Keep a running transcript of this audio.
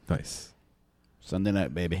Nice. Sunday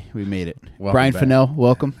night, baby. We made it. Welcome Brian back. Fennell,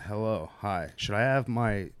 welcome. Hello. Hi. Should I have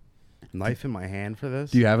my knife in my hand for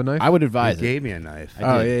this? Do you have a knife? I would You advise it. gave me a knife. I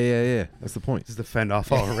Oh, did. yeah. That's the point. This is to fend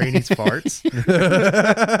off all Rainey's farts.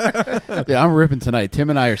 Yeah, I'm ripping tonight. Tim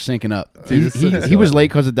and I are syncing up. Dude, He was late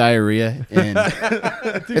because of diarrhea, and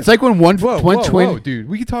it's like when one twin. Whoa, dude.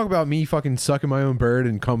 We could talk about me fucking sucking my own bird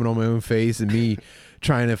and coming on my own face and me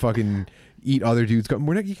trying to fucking eat other dudes. Don't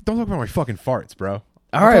talk about my fucking farts, bro.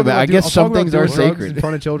 All right, but I guess some things are in sacred.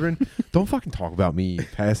 front of children. Don't fucking talk about me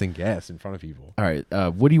passing gas in front of people. All right,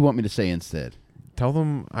 what do you want me to say instead? Tell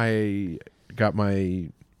them I got my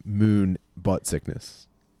moon butt sickness.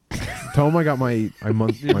 Tell them I got my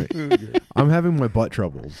I'm having my butt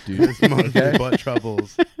troubles, dude. This month of butt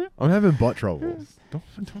troubles. I'm having butt troubles. Don't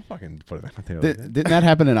fucking put it out there. Like that. Didn't that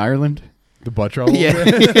happen in Ireland? The butt troubles? Yeah.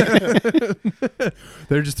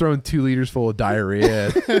 They're just throwing 2 liters full of diarrhea.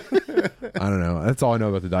 I don't know. That's all I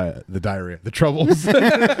know about the diarrhea. The troubles.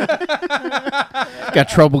 Got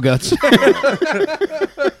trouble guts.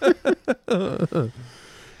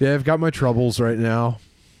 Yeah, I've got my troubles right now.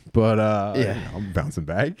 But Yeah. I'm bouncing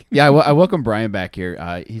back. Yeah, I welcome Brian back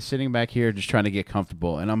here. He's sitting back here just trying to get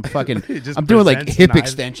comfortable, and I'm fucking, just I'm doing like presents hip knives.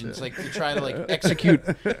 extensions, like to try to like execute,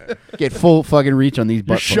 get full fucking reach on these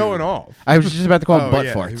You're butt. showing farts. off. I was just about to call them butt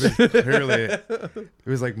yeah. farts. He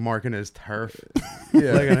was like marking his turf.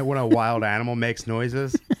 Yeah. Like when a wild animal makes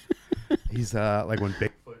noises. He's like when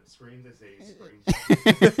Bigfoot screams, they say he screams.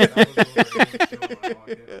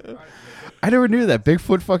 I never knew that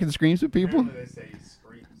Bigfoot fucking screams at people. They say he screams.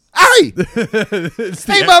 Hey,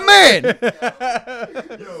 hey, my man!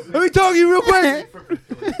 Let me talk to you real quick.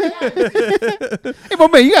 Hey, my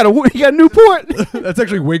man, you got a Newport? That's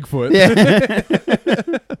actually Wigfoot. Yeah.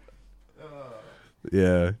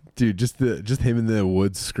 Yeah, dude, just him in the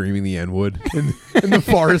woods screaming the N-word in the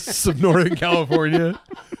forests of Northern California,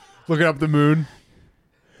 looking up the moon.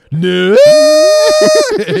 No,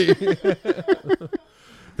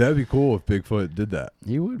 that'd be cool if Bigfoot did that.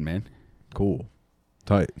 You would, man. Cool,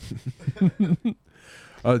 tight.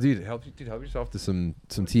 Oh, dude, help yourself to some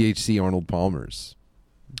THC Arnold Palmers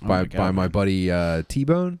by my buddy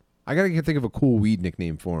T-Bone. I gotta think of a cool weed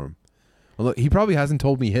nickname for him. Although he probably hasn't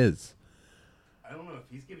told me his. I don't know if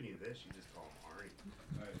he's giving you this. You just call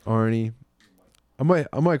him Arnie.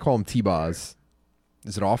 I might call him T-Boz.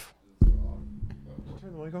 Is it off?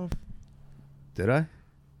 Turn the mic off. Did I?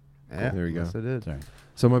 Yeah, there we go. Yes, I did. Sorry.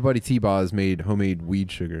 So my buddy T-Boz made homemade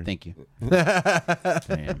weed sugar. Thank you.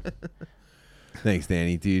 Damn. Thanks,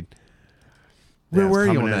 Danny, dude. Yeah, Where it's were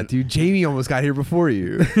you coming on in. that, dude? Jamie almost got here before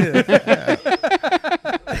you.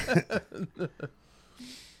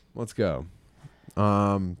 Let's go.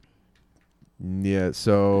 Yeah,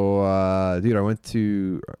 so dude, I went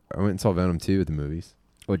and saw Venom 2 at the movies.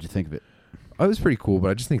 What'd you think of it? It was pretty cool, but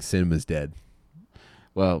I just think cinema's dead.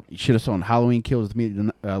 Well, you should have saw Halloween Kills with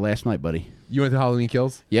me last night, buddy. You went to Halloween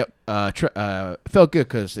Kills? Yep. Felt good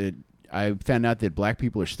because I found out that black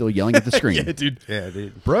people are still yelling at the screen. Yeah, dude. Yeah,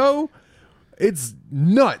 dude. Bro, it's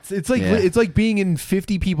nuts. It's like Yeah. it's like being in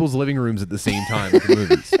 50 people's living rooms at the same time at the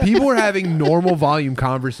movies. People are having normal volume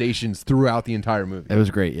conversations throughout the entire movie. It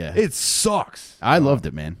was great, yeah. It sucks. I loved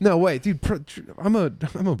it, man. No way, dude. I'm a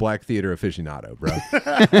black theater aficionado, bro.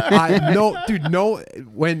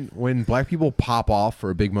 When black people pop off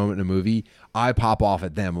for a big moment in a movie, I pop off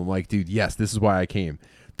at them. I'm like, dude, yes, this is why I came.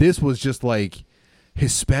 This was just like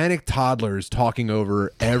Hispanic toddlers talking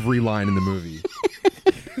over every line in the movie.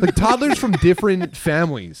 Like toddlers from different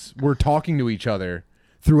families were talking to each other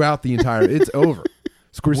throughout the entire. It's over.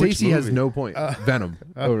 Scorsese has movie? no point. Venom.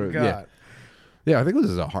 Oh, God. Yeah, I think this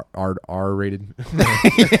is a hard R-rated,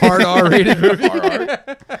 hard R-rated movie.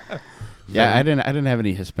 Yeah, I didn't have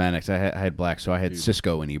any Hispanics. I had black, so I had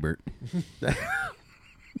Cisco and Ebert.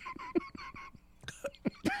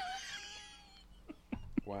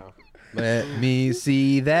 Wow. Let me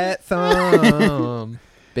see that thumb,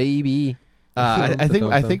 baby. I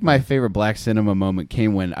think my favorite black cinema moment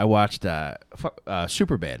came when I watched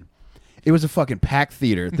Superbad. It was a fucking packed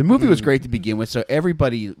theater. The movie was great to begin with, so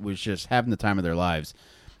everybody was just having the time of their lives.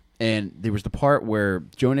 And there was the part where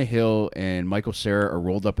Jonah Hill and Michael Cera are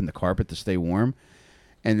rolled up in the carpet to stay warm.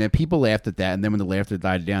 And then people laughed at that. And then when the laughter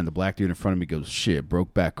died down, the black dude in front of me goes, "Shit,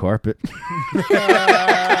 broke back carpet."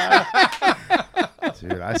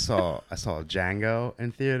 Dude, I saw Django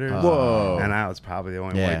in theaters. Whoa. And I was probably the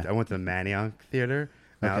only Yeah. white. I went to the Manioc theater.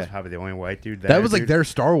 And I was Okay. probably the only white dude there. That was like dude. their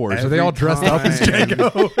Star Wars. Are they Every all dressed up as time.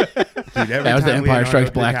 Django? Dude, every That was the time Empire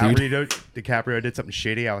Strikes Black, dude. DiCaprio did something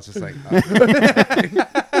shitty. I was just like,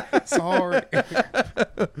 Sorry.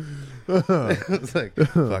 It's like,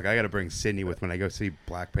 fuck, I got to bring Sydney with when I go see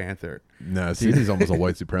Black Panther. No, Sydney's almost a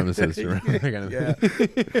white supremacist.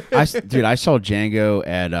 Dude, I saw Django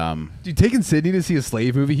at Dude, taking Sydney to see a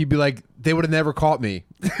slave movie, he'd be like, they would have never caught me.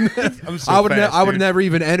 I'm so I would fast, have dude. never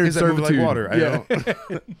even entered Is that movie servitude. like water? I Yeah.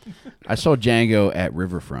 don't. I saw Django at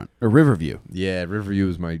Riverfront or Riverview. Yeah, Riverview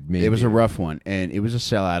was my main. It was a favorite. rough one, and it was a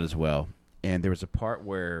sellout as well. And there was a part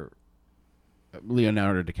where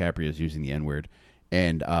Leonardo DiCaprio is using the N-word,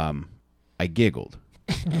 and I giggled.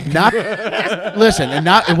 Not listen, and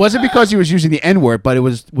not it wasn't because he was using the N-word, but it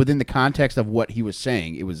was within the context of what he was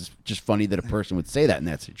saying. It was just funny that a person would say that in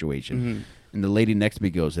that situation. Mm-hmm. And the lady next to me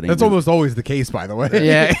goes, "It ain't." That's really-" almost always the case, by the way.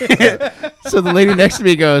 Yeah. So the lady next to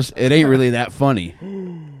me goes, "It ain't really that funny."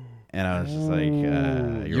 And I was just like, You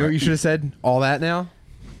know "You're what right." you should have said? All that now?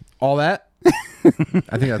 All that? I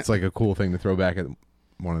think that's like a cool thing to throw back at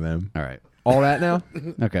one of them. All right. All that now?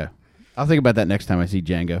 Okay. I'll think about that next time I see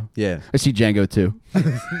Django. Yeah. I see Django too.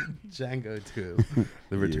 Django 2.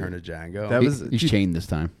 The Return of Django. That was- He's chained this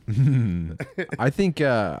time. I think,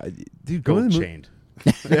 dude, gold chained.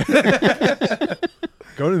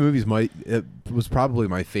 Going to the movies it was probably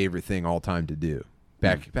my favorite thing all time to do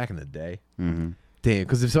back in the day. Mm-hmm. Damn,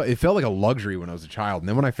 because it felt like a luxury when I was a child, and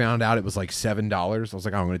then when I found out it was like $7, I was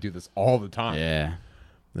like, oh, I'm going to do this all the time. Yeah.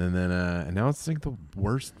 And then and now it's like the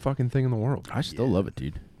worst fucking thing in the world. I still love it,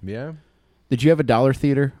 dude. Yeah. Did you have a dollar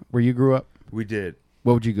theater where you grew up? We did.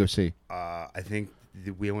 What would you go see? I think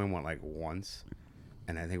we only went like once,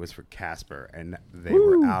 and I think it was for Casper, and they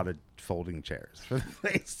were out of folding chairs for the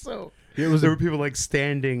place. So It was there a- were people like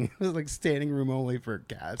standing. It was like standing room only for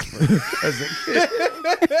Casper as a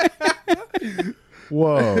kid.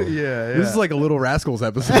 Whoa. Yeah, This is like a Little Rascals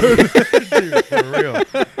episode. Dude, for real.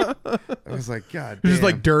 I was like, God, There's just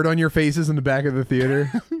damn. like dirt on your faces in the back of the theater.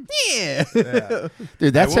 Yeah. Dude,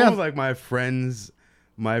 that That sounds like my friend's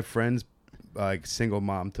like single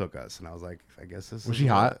mom took us, and I was like, I guess this Was is she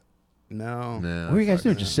what- hot? No. No. What were you guys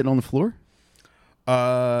doing? Just sitting on the floor?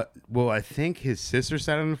 Well, I think his sister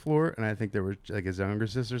sat on the floor, and I think there were like his younger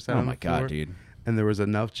sister sat Oh on my the floor. god, dude. And there was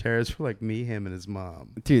enough chairs for like me, him, and his mom.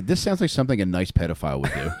 Dude, this sounds like something a nice pedophile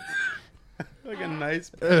would do. Like a nice.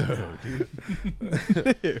 dude.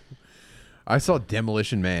 I saw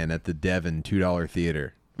Demolition Man at the Devon $2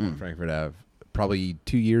 theater on Frankfurt Ave, probably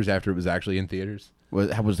 2 years after it was actually in theaters.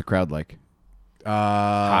 How was the crowd like?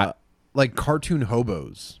 Hot. Like cartoon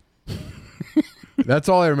hobos. That's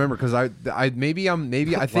all I remember because I think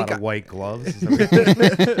A lot of white gloves. Is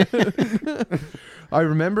that what- I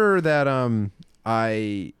remember that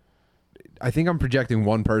I think I'm projecting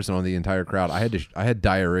one person on the entire crowd. I had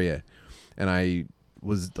diarrhea, and I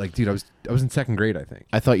was like, dude, I was in second grade, I think.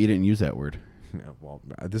 I thought you didn't use that word. Yeah, well,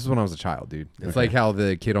 this is when I was a child, dude. It's Okay. like how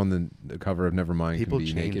the kid on the cover of Nevermind People can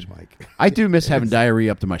be change, naked. Mike. I do miss having diarrhea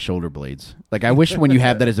up to my shoulder blades. Like, I wish when you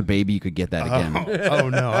have that as a baby, you could get that again. Oh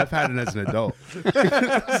no, I've had it as an adult. Get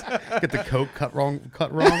the coke cut wrong.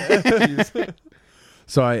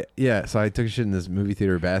 So I took a shit in this movie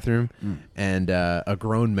theater bathroom, and a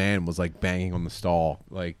grown man was like banging on the stall,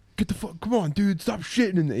 like, "Get the fuck, come on, dude, stop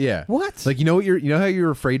shitting!" In the, yeah, What? Like, you know how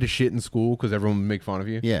you're afraid to shit in school because everyone would make fun of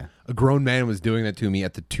you. Yeah. A grown man was doing that to me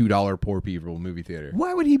at the $2 Poor People movie theater.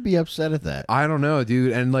 Why would he be upset at that? I don't know,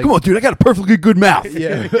 dude, and like, Come on, dude, I got a perfectly good mouth.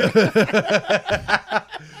 yeah.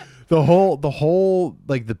 The whole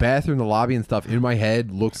like the bathroom, the lobby and stuff in my head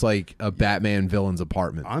looks like a Batman villain's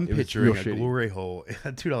apartment. I'm It was picturing real a shitty. glory hole,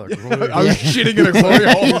 a $2 glory I hole. was shitting in a glory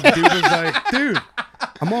hole. Dude was like, dude,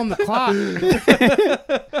 I'm on the clock.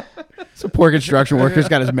 So poor construction worker's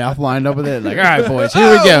got his mouth lined up with it. Like, all right, boys,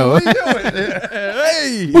 here we go.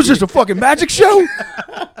 Hey, Was this a fucking magic show?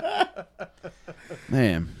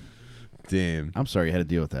 Man, damn. I'm sorry you had to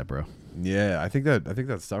deal with that, bro. Yeah, I think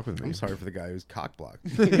that stuck with me. I'm sorry for the guy who's cock blocked.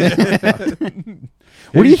 What What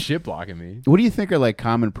do are you- you shit blocking me? What do you think are like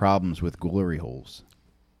common problems with glory holes?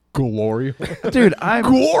 Glory. Dude, I'm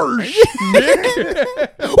Gorge.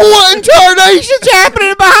 What in tarnation's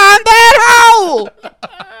happening behind that hole?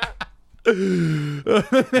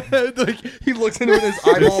 Like he looks into it, his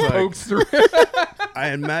eyeball like- pokes through. I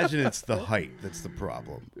imagine it's the height that's the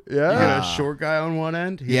problem. You Yeah. got a short guy on one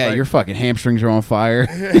end. he's Yeah, like- your fucking hamstrings are on fire.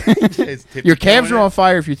 his tips Your calves going are in. on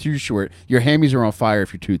fire if you're too short. Your hammies are on fire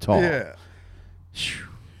if you're too tall. Yeah.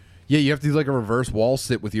 Yeah, you have to do like a reverse wall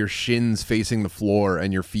sit with your shins facing the floor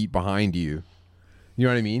and your feet behind you. You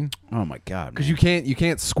know what I mean? Oh my god. Because man. you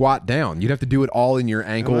can't squat down. You'd have to do it all in your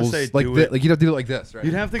ankles, they like do thi- it- like you'd have to do it like this, right?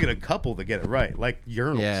 You'd have to get a couple to get it right, like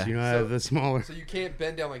urinals. Yeah. You know, the smaller. So you can't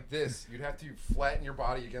bend down like this. You'd have to flatten your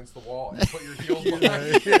body against the wall and put your heels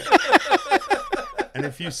behind you. And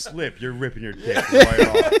if you slip, you're ripping your dick right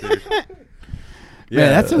off, dude. Yeah,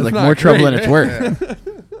 that sounds like more trouble than it's worth. Yeah.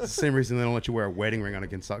 It's the same reason they don't let you wear a wedding ring on a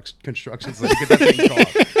construction site. You get that thing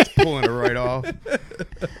caught. It's pulling it right off.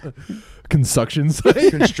 Construction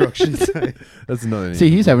site. Construction site. That's another name. See,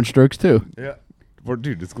 he's having strokes too. Yeah. Well,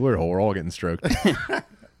 dude, it's glory hole. We're all getting stroked. Let's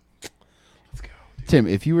go. Tim,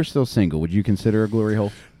 if you were still single, would you consider a glory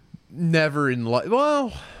hole? Never in life.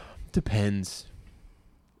 Well, depends.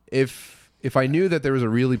 If I knew that there was a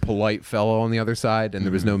really polite fellow on the other side and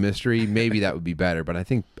there was no mystery, maybe that would be better. But I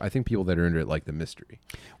think people that are into it like the mystery.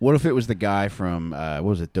 What if it was the guy from what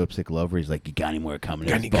was it, Dope Sick Love, where he's like, "You got any more coming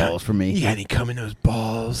in those balls for me? You got any coming those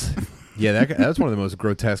balls?" Yeah, that guy, that's one of the most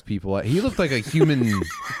grotesque people. He looked like a human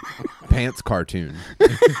Pants cartoon.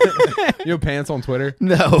 You know Pants on Twitter?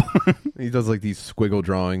 No. He does like these squiggle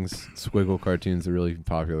drawings, squiggle cartoons are really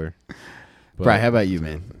popular. But, Brian, how about you,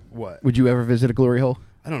 man? What? Would you ever visit a glory hole?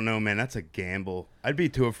 I don't know, man. That's a gamble. I'd be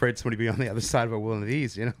too afraid somebody be on the other side of one of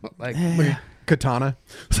these, you know? Like, Katana.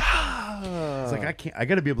 it's like I can't. I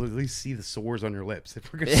got to be able to at least see the sores on your lips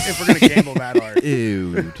if we're gonna gamble that hard.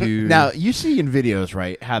 Ew, dude. Now, you see in videos,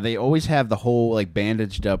 right, how they always have the whole like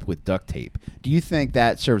bandaged up with duct tape. Do you think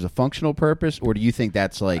that serves a functional purpose, or do you think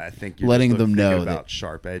that's like I think you're letting just them thinking know about that?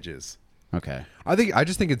 sharp edges. Okay. I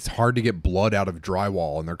just think it's hard to get blood out of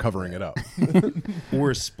drywall and they're covering it up.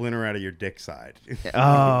 Or a splinter out of your dick side.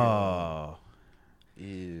 Oh.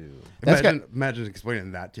 Ew. Imagine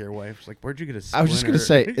explaining that to your wife. She's like, "Where'd you get a splinter?" I was just gonna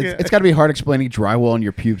say it's got to be hard explaining drywall on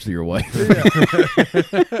your pubes to your wife.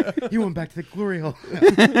 You went back to the glory hole.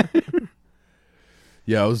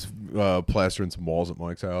 Yeah, I was plastering some walls at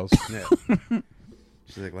Mike's house. Yeah.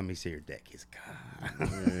 She's like, "Let me see your dick." He's like,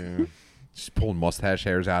 Yeah. Just pulling mustache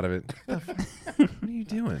hairs out of it. What are you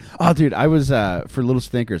doing? Oh, dude, I was for Little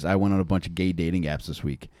Stinkers. I went on a bunch of gay dating apps this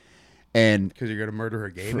week, and "Because you're gonna murder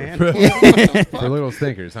a gay man." For little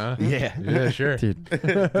stinkers, huh? Yeah. Yeah, sure. dude,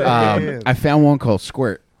 I found one called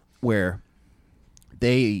Squirt, where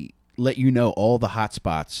they let you know all the hot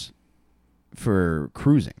spots for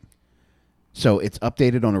cruising. So it's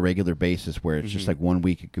updated on a regular basis where it's just like 1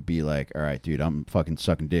 week it could be like, all right, dude, I'm fucking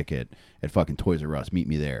sucking dick at fucking Toys R Us. Meet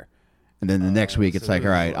me there. And then the next week it's so like, all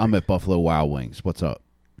right, I'm at Buffalo Wild Wings. What's up?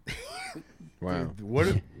 Wow.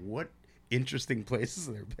 Dude, what interesting places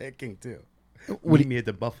they're picking too. What Meet me at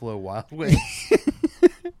the Buffalo Wild Wings.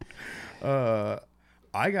 I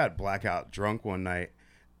got blackout drunk one night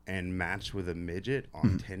and matched with a midget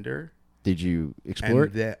on Tinder. Did you explore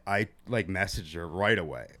And that I like messaged her right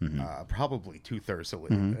away, probably too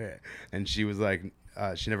thirstily, and she was like,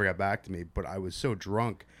 she never got back to me. But I was so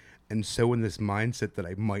drunk and so in this mindset that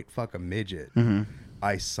I might fuck a midget.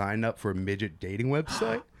 I signed up for a midget dating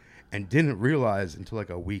website and didn't realize until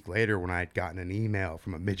like a week later when I had gotten an email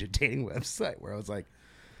from a midget dating website where I was like,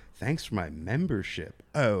 "Thanks for my membership."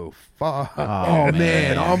 Oh fuck! Oh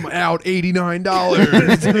man, I'm out $89.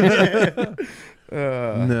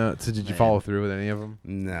 No. So did you follow through with any of them?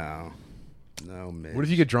 No, midget. What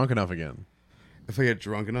if you get drunk enough again? If I get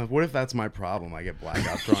drunk enough, what if that's my problem? I get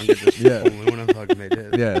blackout drunk and just only want to fuck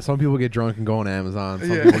midget. Yeah, some people get drunk and go on Amazon. Some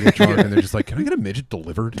people get drunk and they're just like, "Can I get a midget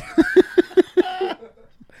delivered?"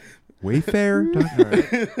 Wayfair.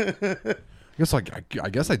 I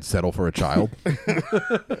guess I'd settle for a child.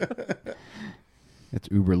 It's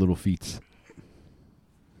Uber Little Feets.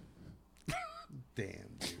 Damn,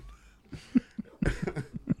 dude.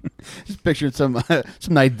 Just picturing some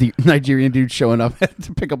Nigerian dude showing up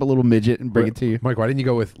to pick up a little midget and bring it to you. Mike, why didn't you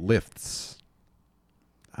go with lifts?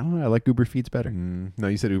 I don't know. I like Uber Feets better. No,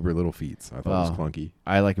 you said Uber Little Feets. I thought it was clunky.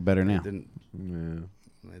 I like it better now. I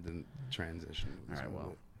didn't transition. All right,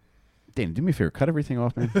 well. Dan, do me a favor. Cut everything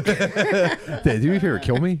off, man. Dad, do me a favor,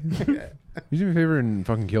 kill me. You do me a favor and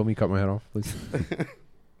fucking kill me, cut my head off, please.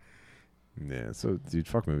 Yeah, so dude,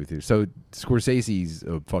 fuck movie theater. So Scorsese's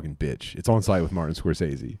a fucking bitch. It's on site with Martin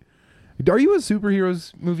Scorsese. Are you a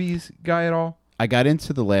superheroes movies guy at all? I got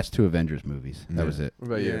into the last two Avengers movies. That was it. What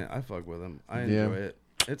about you? Yeah, I fuck with them. I enjoy it.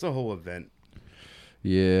 It's a whole event.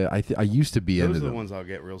 Yeah, I used to be Those into are the them. ones I'll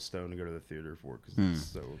get real stoned and go to the theater for because it's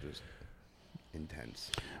so just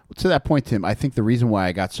intense. To that point, Tim, I think the reason why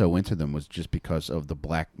I got so into them was just because of the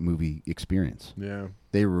black movie experience. Yeah.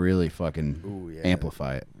 They really fucking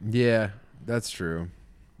amplify it. Yeah, that's true.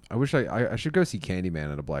 I wish I should go see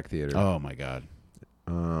Candyman at a black theater. Oh my god.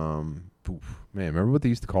 Man, remember what they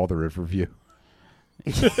used to call the Riverview?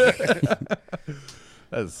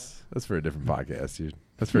 That's for a different podcast, dude.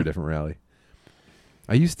 That's for a different rally.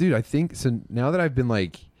 I think so. Now that I've been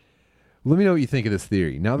like, let me know what you think of this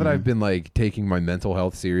theory. Now that I've been like taking my mental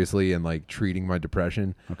health seriously and like treating my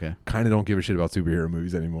depression, Okay. kind of don't give a shit about superhero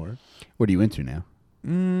movies anymore. What are you into now?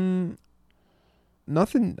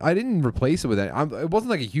 nothing. I didn't replace it with that. It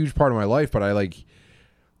wasn't like a huge part of my life, but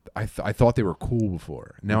I thought they were cool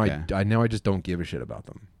before. Now Okay. I just don't give a shit about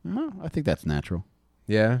them. No, I think that's natural.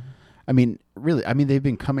 Yeah. I mean, really, they've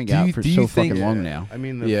been coming Do out you- for do you so think- fucking long now. I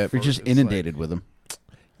mean, Yeah, We're just inundated with them.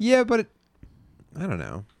 Yeah, but I don't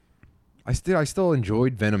know. I still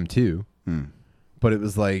enjoyed Venom 2, but it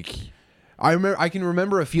was like I can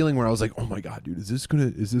remember a feeling where I was like, oh my god, dude, is this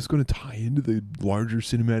gonna tie into the larger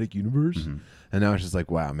cinematic universe? Mm-hmm. And now it's just like,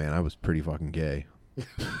 wow, man, I was pretty fucking gay.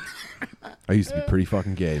 I used to be pretty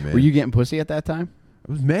fucking gay, man. Were you getting pussy at that time?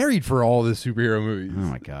 I was married for all the superhero movies. Oh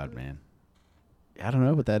my god, man! I don't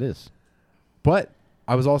know what that is. But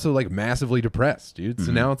I was also like massively depressed, dude. Mm-hmm.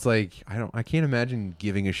 So now it's like I can't imagine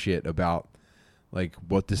giving a shit about like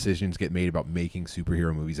what decisions get made about making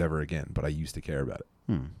superhero movies ever again. But I used to care about it.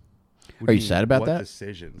 Are you sad about what that?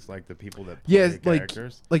 decisions? Like the people that play Yeah, the like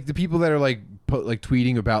characters? the people that are like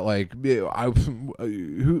tweeting about like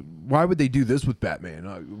why would they do this with Batman?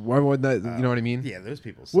 Why would that? You know what I mean? Yeah, those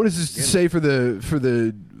people. What suck does this to begin say for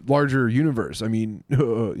the larger universe? I mean,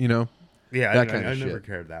 you know. with. Yeah, that I kind of never shit.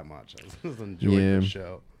 cared that much. I just enjoyed Yeah. the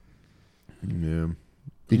show. Yeah.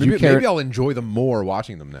 Did maybe, you care? maybe I'll enjoy them more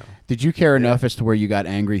watching them now. Did you care enough as to where you got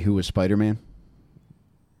angry? Who was Spider-Man?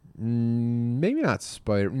 Maybe not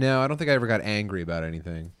Spider. No, I don't think I ever got angry about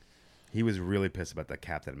anything. He was really pissed about the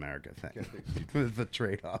Captain America thing. The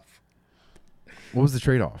trade-off. What was the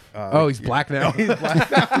trade-off? He's black now. He's black.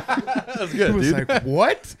 That's good, He was dude. like,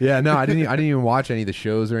 what? Yeah, no, I didn't even watch any of the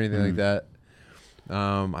shows or anything like that. I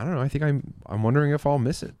don't know. I think I'm wondering if I'll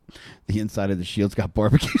miss it. The inside of the shield's got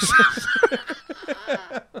barbecue sauce.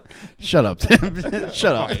 Shut up, Tim.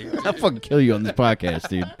 Shut up. I'll fucking kill you on this podcast,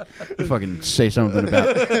 dude. Fucking say something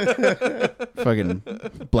about fucking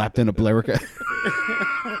blapped in a Blerica.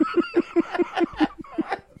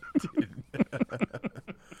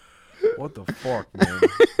 What the fuck, man?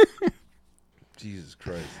 Jesus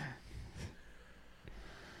Christ.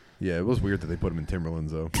 Yeah, it was weird that they put him in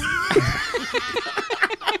Timberlands, though.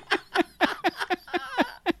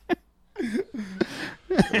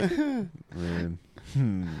 Man.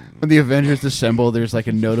 When the Avengers assemble, there's like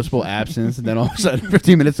a noticeable absence, and then all of a sudden,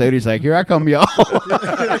 15 minutes later, he's like, "Here I come, y'all."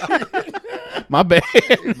 My bad.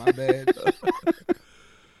 My bad.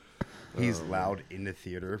 He's loud in the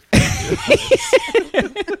theater.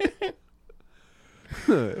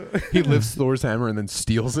 He lifts Thor's hammer and then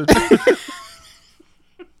steals it.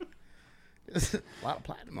 There's a lot of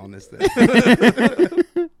platinum on this thing.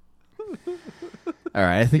 All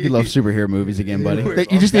right, I think you love superhero movies again, buddy. Where's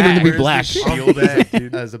You just need them to be Where's black. the shield at,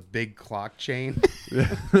 dude? As a big clock chain.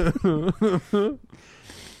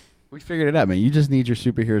 We figured it out, man. You just need your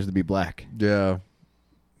superheroes to be black. Yeah.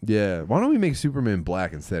 Yeah. Why don't we make Superman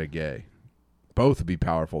black instead of gay? Both would be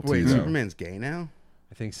powerful, too. Wait, though. Superman's gay now?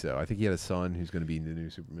 I think so. I think he had a son who's going to be the new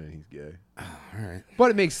Superman. He's gay. All right.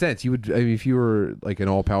 But it makes sense. You would, I mean, if you were like an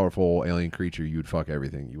all-powerful alien creature, you would fuck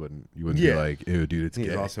everything. You wouldn't be Yeah. like, ew, dude, it's He's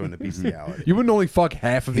gay. also into bestiality. You wouldn't only fuck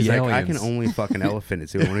half of He's the like, aliens. I can only fuck an elephant.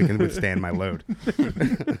 It's the only one can withstand my load.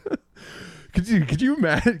 Could you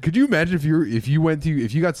imagine if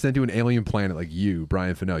you got sent to an alien planet like you,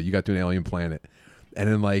 Brian Fennell, you got to an alien planet, and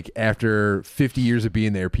then like after 50 years of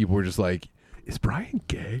being there, people were just like, is Brian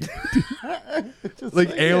gay?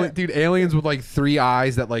 Aliens with like 3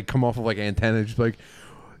 eyes that like come off of like antennas, just like,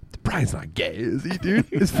 Brian's not gay, is he,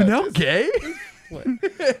 dude? Is Fennell gay?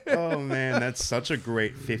 Oh man, that's such a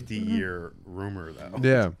great 50-year rumor though.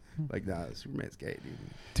 Yeah. Like, nah, Superman's gay,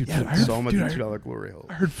 Dude, dude. I heard, Saw him at dude, the I heard- $2 glory hole.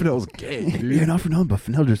 I heard Fennell's gay, dude. Yeah, not for nothing, but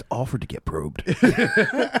Fennell just offered to get probed.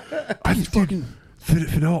 I fucking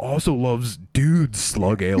Fennell also loves dude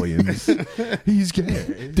slug aliens. He's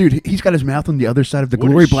gay. Dude, he's got his mouth on the other side of the What a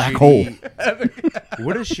glory black hole.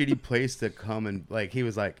 What a shitty place to come and like.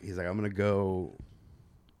 He's like, I'm gonna go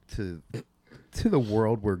to the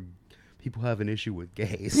world where people have an issue with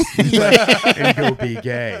gays and go be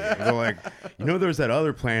gay. And they're like, there's that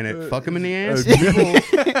other planet. Fuck him in the ass. There's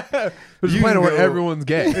a You planet can where go- everyone's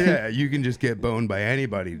gay. Yeah, you can just get boned by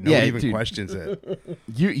anybody. Nobody Yeah, even dude. questions it.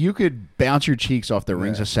 You could bounce your cheeks off the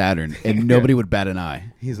rings of Saturn, and nobody would bat an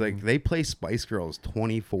eye. He's like, they play Spice Girls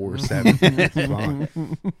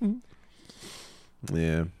 24/7. Fine.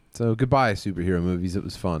 Yeah. So goodbye, superhero movies. It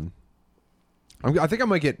was fun. I think I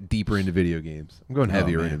might get deeper into video games. I'm going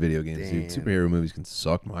heavier man. into video games, dude. Damn. Superhero movies can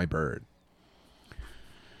suck my bird.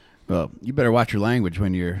 Well, you better watch your language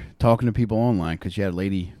when you're talking to people online, because you had a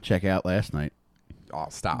lady check out last night. Oh,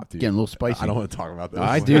 stop, dude. Getting a little spicy. I don't want to talk about this.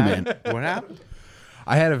 I do, man. What happened?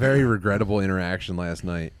 I had a very regrettable interaction last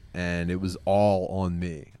night, and it was all on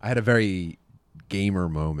me. I had a very gamer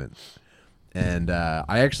moment. And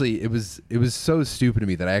I actually, it was so stupid to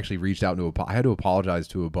me that I actually reached out to I had to apologize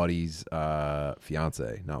to a buddy's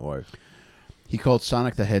fiance, not wife. He called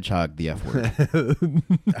Sonic the Hedgehog the F word.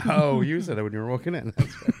 Oh, you said it when you were walking in.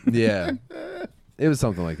 That's right. Yeah. It was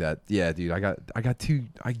something like that. Yeah, dude. I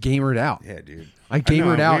gamered out. Yeah, dude. I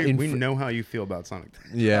gamered out. We know how you feel about Sonic.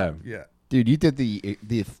 Yeah. Yeah. Dude, you did the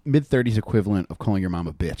mid-30s equivalent of calling your mom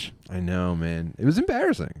a bitch. I know, man. It was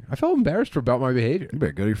embarrassing. I felt embarrassed about my behavior. You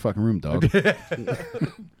better go to your fucking room, dog.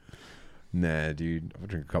 Nah, dude. I'll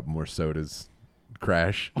drink a couple more sodas.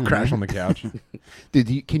 Crash. I'll crash on the couch.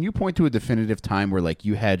 Dude, can you point to a definitive time where like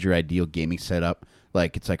you had your ideal gaming setup?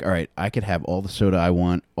 Like it's like, all right, I could have all the soda I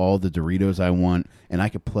want, all the Doritos I want, and I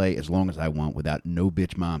could play as long as I want without no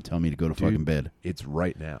bitch mom telling me to go to fucking bed. It's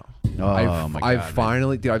right now. Oh my God, I've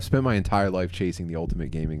finally, dude. I've spent my entire life chasing the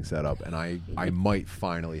ultimate gaming setup, and I might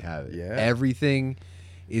finally have it. Yeah. Everything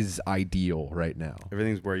is ideal right now.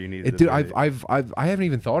 Everything's where you need it. Dude, I haven't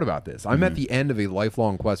even thought about this. I'm at the end of a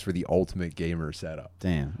lifelong quest for the ultimate gamer setup.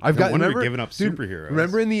 Damn. I've got. wonder Remember you're giving up dude, superheroes.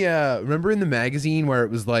 Remember in the magazine where it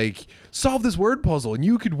was like solve this word puzzle and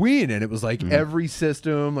you could win, and it was like every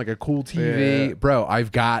system, like a cool TV. Yeah. Bro,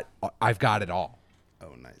 I've got it all.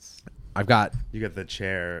 Oh, nice. I've got. You got the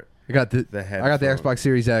chair. I got the headphone. I got the Xbox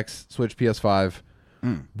Series X, Switch, PS5,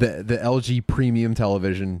 the LG premium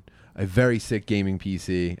television, a very sick gaming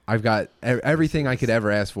PC. I've got everything I could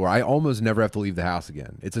ever ask for. I almost never have to leave the house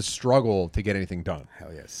again. It's a struggle to get anything done.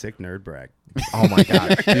 Hell yeah. Sick nerd brag. Oh my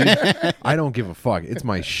god, dude. I don't give a fuck. It's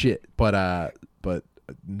my shit. But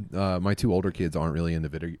my two older kids aren't really into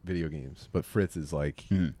video games. But Fritz is like,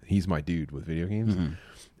 he's my dude with video games.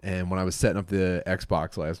 And when I was setting up the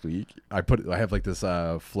Xbox last week, I have like this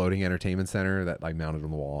floating entertainment center that I mounted on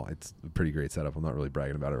the wall. It's a pretty great setup. I'm not really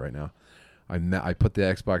bragging about it right now. I put the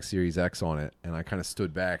Xbox Series X on it, and I kind of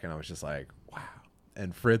stood back, and I was just like, wow.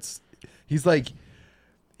 And Fritz, he's like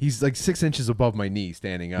 6 inches above my knee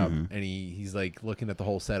standing up, and he's like looking at the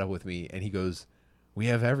whole setup with me, and he goes, we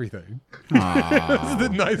have everything. This is the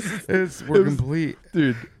nicest. We're complete.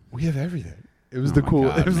 Dude, we have everything. It was the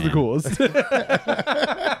coolest. It was the coolest.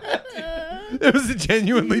 It was a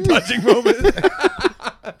genuinely touching moment.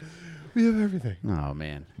 We have everything. Oh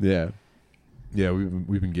man. Yeah. Yeah,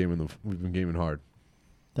 we've been gaming hard.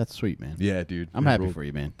 That's sweet, man. Yeah, dude. I'm happy for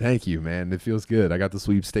you, man. Thank you, man. It feels good. I got the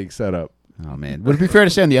sweepstakes set up. Oh man. Would it be fair to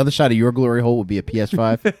say on the other side of your glory hole would be a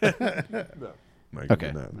PS5? No. Okay.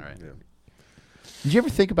 All right. Yeah. Did you ever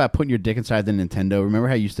think about putting your dick inside the Nintendo? Remember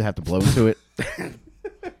how you used to have to blow into it?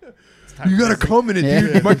 You gotta come in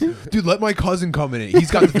it, dude. Dude, let my cousin come in it.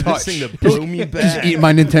 He's got the touch. This thing to blow me Just back. eating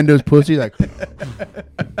my Nintendo's pussy like.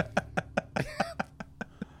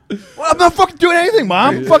 Well, I'm not fucking doing anything,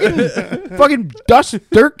 Mom. Fucking dust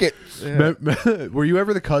dirt it. Yeah. Were you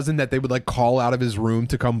ever the cousin that they would like call out of his room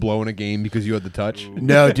to come blow in a game because you had the touch?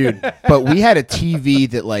 No, dude. But we had a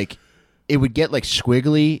TV that like it would get like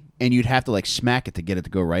squiggly, and you'd have to like smack it to get it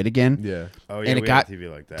to go right again. Yeah. Oh yeah, and it we got had a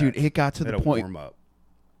TV like that. Dude, it got to the point. Warm up.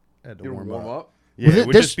 Had to You warm up. Yeah, Yeah, Well, it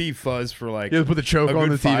would this- just be fuzz for like you had to put the choke a on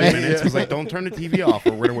good the 5 TV. minutes. It was like, don't turn the TV off,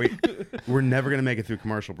 or we're gonna wait. We're never gonna make it through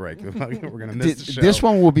commercial break. We're gonna miss the show. This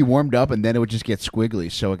one will be warmed up, and then it would just get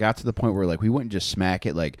squiggly. So it got to the point where like we wouldn't just smack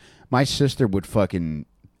it. Like my sister would fucking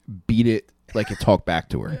beat it like it talked back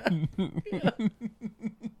to her.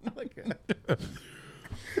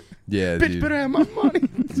 Yeah, Bitch, dude. better have my money.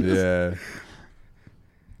 Yeah.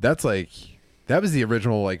 That was the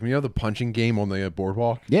original, like, you know, the punching game on the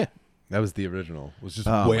boardwalk? Yeah. That was the original. It was just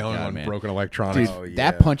Oh, way my God, on man. broken Dude, electronics. Oh, yeah.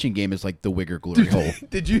 that punching game is like the Wigger glory hole.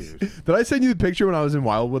 Did I send you the picture when I was in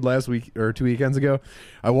Wildwood last week or 2 weekends ago?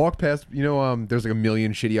 I walked past, you know, there's like a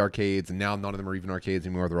million shitty arcades, and now none of them are even arcades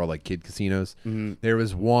anymore. They're all like kid casinos. There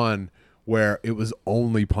was one where it was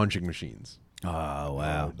only punching machines. Oh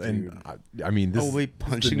wow. And I mean, this Only is the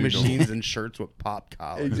punching new normal. machines and shirts with pop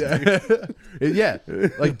collars. Yeah,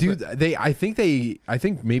 like dude, I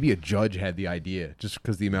think maybe a judge had the idea just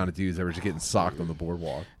because the amount of dudes that were just getting socked on the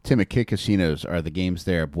boardwalk. Tim, at Kid Casinos, are the games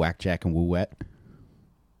there Blackjack and Woo-Wet?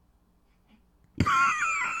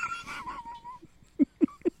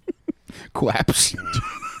 Quaps.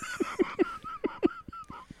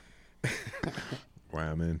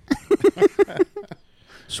 Wow, man.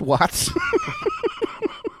 Swats.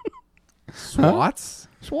 Swats?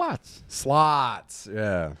 Swats. Slots.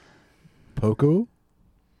 Yeah. Poco?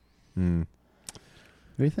 What do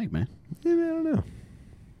you think, man? Yeah, man, I don't know.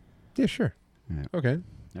 Yeah, sure. Yeah. Okay.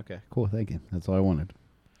 Okay, cool. Thank you. That's all I wanted.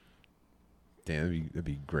 Damn, that'd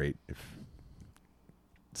be great if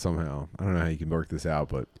somehow, I don't know how you can work this out,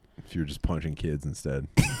 but if you were just punching kids instead.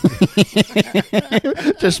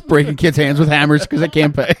 Just breaking kids' hands with hammers because they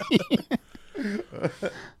can't pay.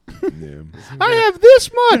 Yeah. I have this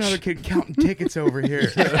much. Another kid counting tickets over here.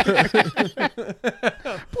 Please,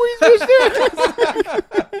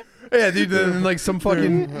 Mr. Yeah, dude. Then like some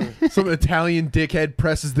Italian dickhead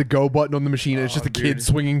presses the go button on the machine, and it's just a kid dude.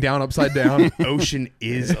 swinging down upside down. Ocean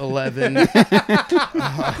is 11.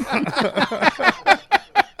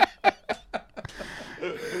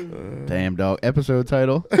 Damn dog. Episode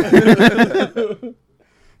title. We've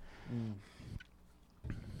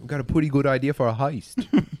got a pretty good idea for a heist.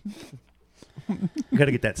 You got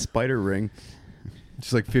to get that spider ring.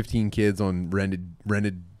 Just like 15 kids on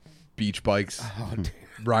rented beach bikes, Oh, damn.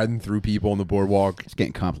 riding through people on the boardwalk. Just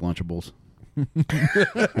getting comp Lunchables.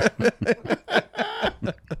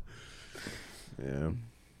 Yeah.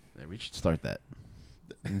 Yeah, we should start that.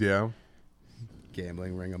 Yeah.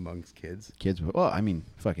 Gambling ring amongst kids. Kids. Well, I mean,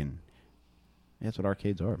 fucking. That's what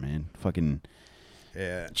arcades are, man. Fucking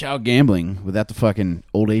Yeah. child gambling without the fucking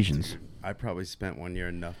old Asians. I probably spent 1 year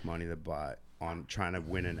enough money to buy on trying to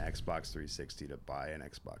win an Xbox 360 to buy an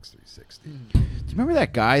Xbox 360. Do you remember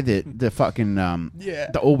that guy that the fucking Yeah.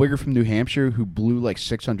 the old wigger from New Hampshire who blew like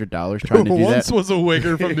 $600 trying to do Once that? was a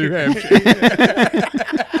wigger from New Hampshire.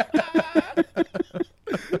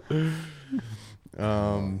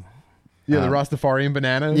 Yeah, the Rastafarian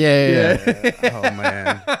banana. Yeah. Oh,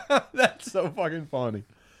 man. That's so fucking funny.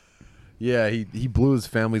 Yeah, he blew his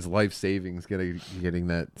family's life savings getting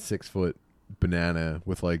that 6-foot banana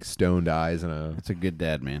with like stoned eyes and a That's a good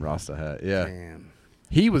dad, man. Rasta hat. Yeah, Damn.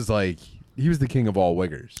 he was the king of all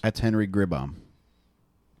wiggers. That's Henry Gribbaum.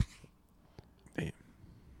 Damn.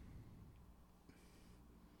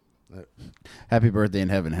 Happy birthday in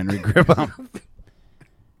heaven, Henry Gribbaum.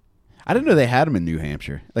 I didn't know they had him in New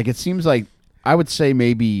Hampshire. Like, it seems like I would say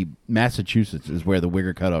maybe Massachusetts is where the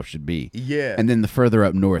wigger cutoff should be. Yeah. And then the further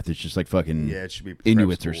up north, it's just like fucking Yeah, it should be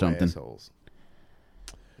Inuits prep or school something. assholes.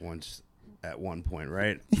 Once at one point,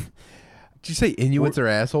 right? Did you say Inuits are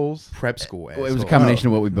assholes? Prep school Well, assholes. it was a combination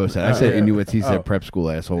of what we both said. I said yeah. Inuits. He said Oh. prep school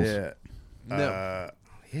assholes. Yeah. No.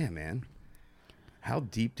 Yeah, man. How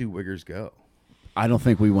deep do wiggers go? I don't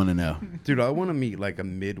think we want to know. Dude, I want to meet like a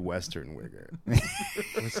Midwestern wigger.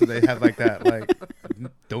 So they have like that, like,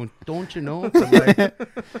 don't you know? But, like,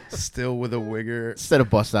 still with a wigger. Instead of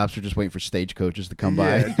bus stops, we're just waiting for stagecoaches to come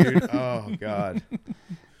Yeah, by. dude. Oh, God.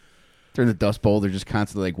 They're in the Dust Bowl. They're just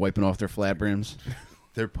constantly like wiping off their flat brims.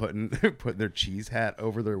 They're putting their cheese hat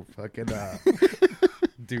over their fucking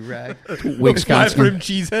do-rag. Flat Wisconsin. brim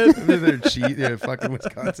cheesehead. Their cheese, yeah, fucking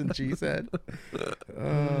Wisconsin cheese head.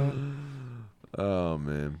 Oh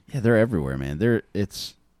man. Yeah, they're everywhere, man.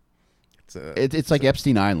 It's It's like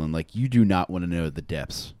Epstein Island. Like, you do not want to know the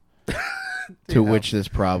depths to which this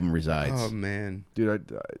problem resides. oh man, Dude,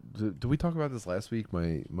 did we talk about this last week?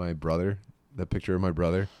 My brother, that picture of my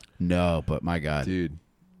brother. No, but my God. Dude,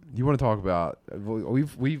 you want to talk about?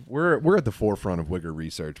 We're at the forefront of wigger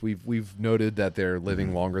research. We've noted that they're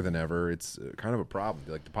living longer than ever. It's kind of a problem.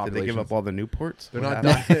 Like the did population. they give up all the Newports? They're What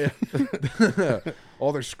not happened? done.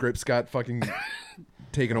 All their scripts got fucking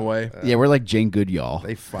taken away. Yeah, we're like Jane Goodall.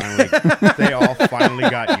 They all finally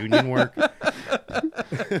got union work.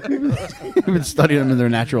 We've been studying them in their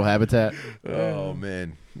natural habitat. Oh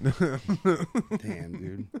man. Damn,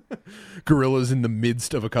 dude. Gorillas in the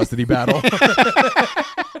midst of a custody battle.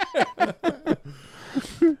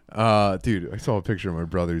 Dude, I saw a picture of my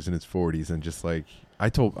brother's in his 40s, and just like I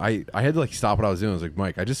had to like stop what I was doing. I was like,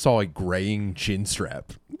 Mike, I just saw a graying chin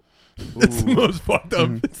strap. It's the most fucked up.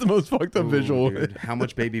 It's the most fucked up Ooh, visual. dude. How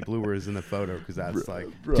much baby blue is in the photo? Because that's like,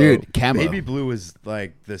 Bro. Dude, camo. baby blue is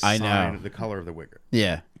like the I sign, know. the color of the wigger.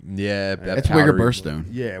 Yeah. Yeah, that It's Wigger powdery- Burstone.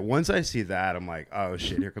 Yeah, once I see that, I'm like, oh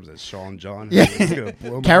shit, here comes a Sean John. Yeah. It's gonna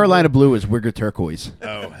blow my Carolina Blue is Wigger Turquoise.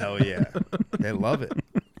 mind. Oh hell yeah, they love it.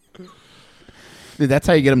 Dude, that's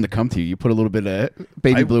how you get them to come to you. You put a little bit of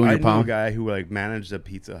baby blue in I your knew a palm. guy who like managed a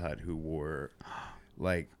Pizza Hut who wore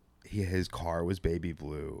like his car was baby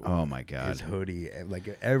blue. Oh my God. His hoodie and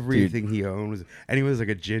like everything he owned was, and he was like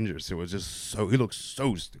a ginger, so it was just so he looked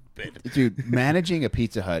so stupid. Dude, managing a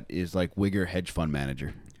Pizza Hut is like Wigger hedge fund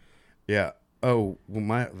manager. Yeah. Oh,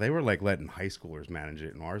 well, they were like letting high schoolers manage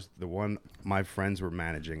it, and the one my friends were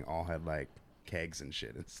managing all had like kegs and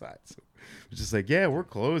shit inside. So it was just like, yeah, we're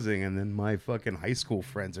closing, and then my fucking high school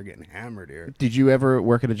friends are getting hammered here. Did you ever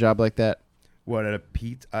work at a job like that? What, at a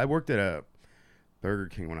Pete? I worked at a Burger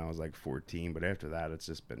King when I was like 14, but after that, it's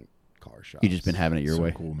just been car shops. You just been having it your So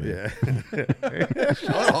way. cool, man.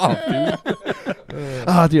 Yeah.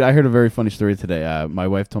 Oh, dude, I heard a very funny story today. My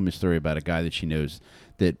wife told me a story about a guy that she knows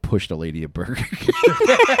that pushed a lady at Burger King.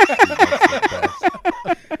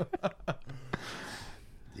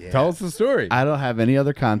 Yeah, Tell us the story. I don't have any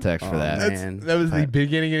other context for that. man. That was the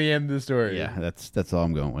beginning and the end of the story. Yeah, that's all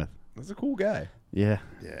I'm going with. That's a cool guy. Yeah.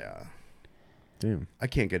 Yeah. Damn. I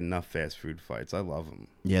can't get enough fast food fights. I love them.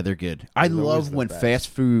 Yeah, they're good. I They're always love the when best. fast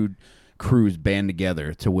food crews band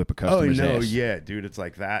together to whip a Oh, customer's no, ass. yeah, dude. It's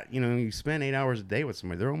like that. You know, you spend 8 hours a day with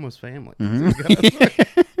somebody. They're almost family.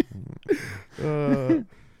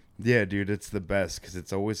 Yeah, dude. It's the best because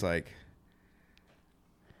it's always like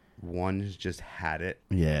one's just had it.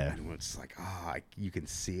 Yeah. And it's like, you can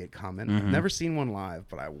see it coming. I've never seen one live,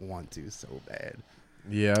 but I want to so bad.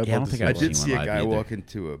 Yeah, I don't think I I've did seen see one a live guy either. walk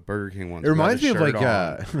into a Burger King once. It reminds me of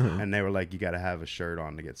without like a shirt on, and they were like, "You got to have a shirt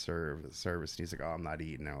on to get service." And he's like, "Oh, I'm not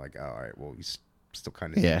eating." They're like, "Oh, all right, well, we still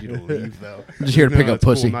kind of need you to leave though." Just here to pick up it's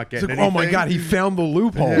cool, pussy. I'm not It's getting like, oh my anything." god, he found the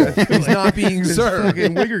loophole. He's not being This served.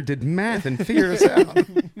 fucking wigger did math and figured us out.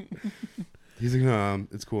 He's like, "No,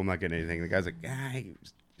 it's cool. I'm not getting anything." The guy's like, he's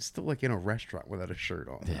still like in a restaurant without a shirt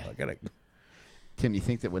on." Yeah. I gotta. Tim, you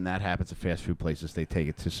think that when that happens at fast food places, they take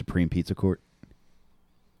it to Supreme Pizza Court?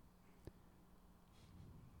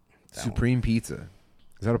 Supreme Pizza.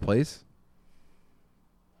 Is that a place?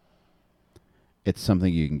 It's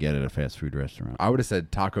something you can get at a fast food restaurant. I would have said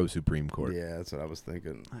Taco Supreme Court. Yeah, that's what I was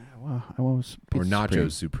thinking. Well, I was Or Pizza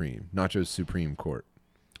Nachos Supreme. Nachos Supreme Court.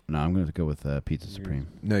 No, I'm going to go with Pizza Supreme.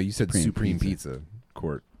 No, you said Supreme Supreme Pizza. Pizza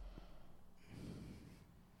Court.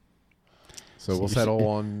 So So we'll you settle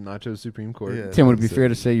on Nachos Supreme Court. Yeah. Tim, would it be fair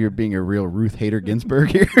to say you're being a real Ruth Hader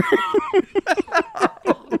Ginsburg here?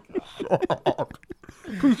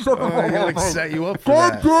 He like set you up for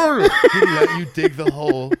that. He let you dig the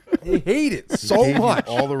hole. I hate it He so gave you much.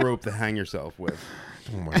 all the rope to hang yourself with.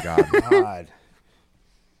 Oh my god. God.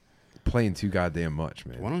 Playing too goddamn much,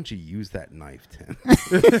 Why man. don't you use that knife,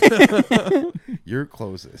 Tim? You're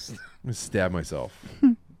closest. I'm gonna stab myself.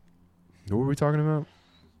 What were we talking about?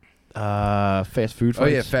 Fast food Oh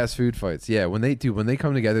fights? yeah, fast food fights. Yeah, when they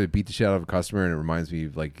come together to beat the shit out of a customer, and it reminds me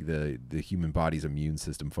of like the human body's immune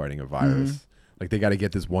system fighting a virus. Like they got to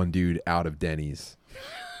get this one dude out of Denny's.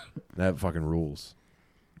 That fucking rules.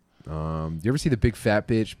 Do you ever see the big fat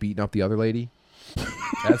bitch beating up the other lady?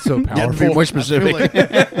 That's so powerful. Be more specific.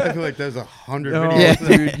 I feel like there's 100 No, videos.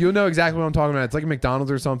 dude, you'll know exactly what I'm talking about. It's like a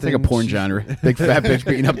McDonald's or something. It's like a porn genre. Big fat bitch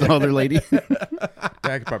beating up the other lady.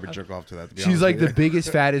 I could probably jerk off to that. To be She's honest like with the biggest,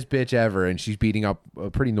 fattest bitch ever, and she's beating up a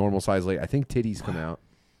pretty normal sized lady. I think titties come out.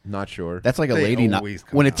 Not sure. That's like a They lady. always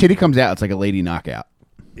come When a out. titty comes out, it's like a lady knockout.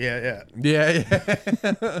 you. Yeah.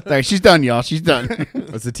 yeah. Like, she's done, y'all. She's done.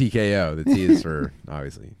 That's the TKO. The T is for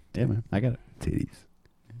obviously. Yeah, man. I got it. Titties.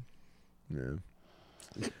 Yeah.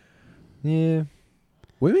 Yeah.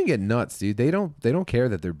 Women get nuts, dude. They don't care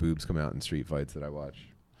that their boobs come out in street fights that I watch.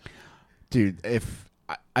 Dude, if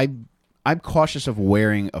I'm cautious of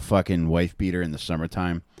wearing a fucking wife beater in the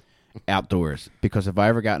summertime outdoors, because if I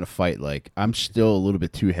ever got in a fight, like, I'm still a little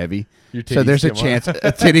bit too heavy. Your So titties there's a come chance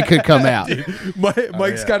a titty could come out.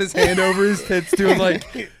 Mike's yeah. got his hand over his tits doing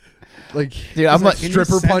like Dude, I'm like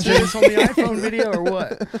stripper punches. on the iPhone video or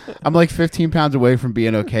what? I'm like 15 pounds away from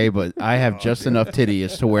being okay, but I have just enough titty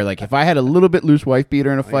as to where, like, if I had a little bit loose wife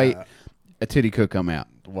beater in a fight, Yeah. a titty could come out.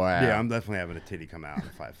 Wow. Yeah, I'm definitely having a titty come out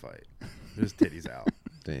if I fight. There's titties out.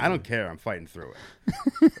 Damn. I don't care. I'm fighting through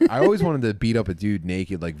it. I always wanted to beat up a dude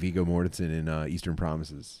naked like Viggo Mortensen in Eastern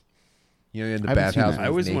Promises. You know, in the I haven't seen bathhouse. that. when I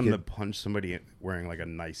always he's wanted to naked. punch somebody wearing like a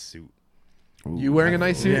nice suit. You wearing a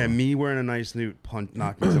nice suit? Yeah, me wearing a nice suit,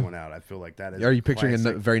 knocking someone out. I feel like that is. Are you picturing a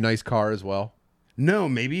classic. very nice car as well? No,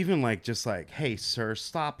 maybe even like just like, hey, sir,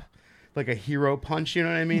 stop. Like a hero punch, you know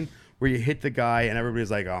what I mean? Where you hit the guy and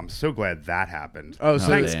everybody's like, oh, I'm so glad that happened. Oh, so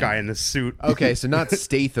thanks, damn. guy in the suit. Okay, so not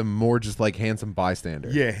Statham, more just like handsome bystander.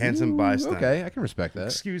 Yeah, handsome bystander. Okay, I can respect that.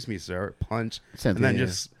 Excuse me, sir. Punch. Sounds and then good.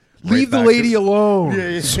 just Leave right the back lady to- alone. Yeah,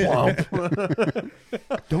 yeah. Swamp.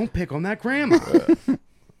 Don't pick on that grandma.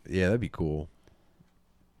 Yeah, that'd be cool.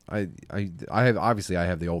 I have obviously I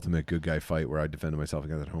have the ultimate good guy fight where I defended myself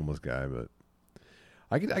against that homeless guy, but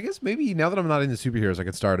I guess maybe now that I'm not into superheroes, I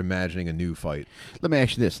could start imagining a new fight. Let me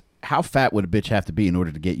ask you this. How fat would a bitch have to be in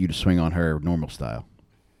order to get you to swing on her normal style?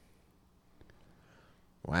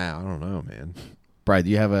 Wow, I don't know, man. Bride,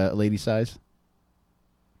 do you have a lady size?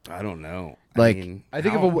 I don't know. Like, I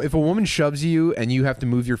think if a woman shoves you and you have to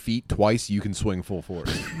move your feet twice, you can swing full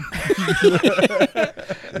force.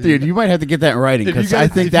 Dude, you might have to get that in writing, If you because gotta- I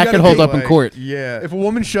if think you that gotta could hold be up in like, court. Yeah. If a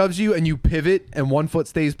woman shoves you and you pivot and one foot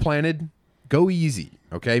stays planted, go easy.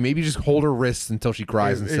 Okay, maybe just hold her wrists until she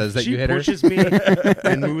cries and says that she you hit her. pushes me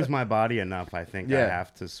and moves my body enough, I think I Yeah.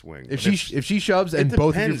 have to swing. If But she shoves it and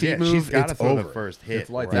both of your depends, feet yeah, move, she's got to it's throw over. the first hit. It's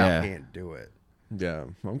lights or out. I can't do it. Yeah,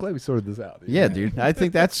 I'm glad we sorted this out. Dude. Yeah, dude. I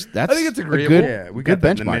think that's I think it's agreeable. good. Yeah, we good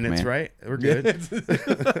got that in benchmark, the minutes, man. right? We're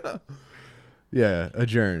good. Yeah,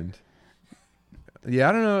 adjourned. Yeah,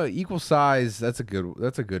 I don't know. Equal size. That's a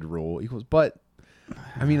good rule. Equals, but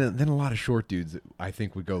I mean, then a lot of short dudes I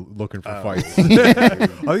think would go looking for fights.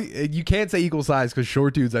 You can't say equal size because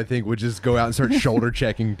short dudes I think would just go out and start shoulder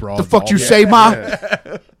checking broads. The fuck you all- say, ma?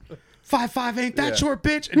 5'5" ain't that short,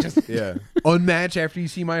 bitch. And just Yeah, unmatched after you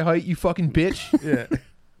see my height, you fucking bitch. yeah.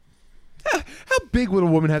 How big would a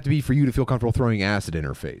woman have to be for you to feel comfortable throwing acid in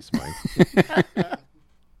her face, Mike?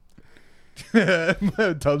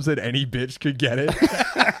 Tubbs said any bitch could get it.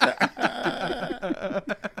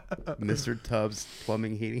 Mr. Tubbs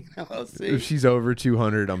Plumbing Heating LLC. If she's over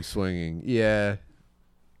 200, I'm swinging. Yeah.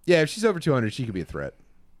 Yeah, if she's over 200, she could be a threat.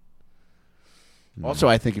 Also,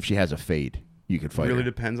 I think if she has a fade, you could fight really her.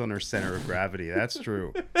 depends on her center of gravity. That's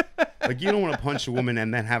true. Like, you don't want to punch a woman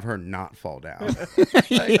and then have her not fall down.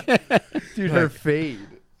 Dude, her fade.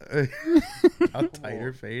 How tight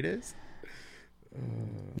her fade is.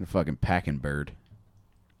 A fucking packing bird.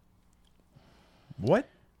 What?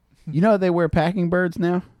 You know they wear packing birds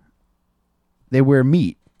now? They wear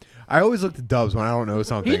meat. I always look to Dubs when I don't know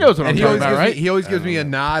something. He knows what I'm And he talking always about, gives right? He always gives me a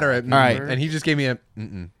nod or a right. and he just gave me a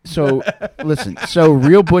mm-mm. So, listen. So,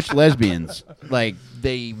 real butch lesbians, like,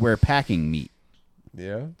 they wear packing meat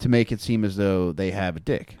Yeah. to make it seem as though they have a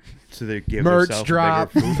dick. So they give Merch herself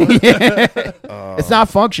drop. a bigger food. It's not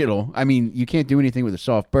functional. I mean, you can't do anything with a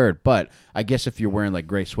soft bird, but I guess if you're wearing, like,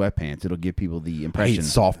 gray sweatpants, it'll give people the I hate impression.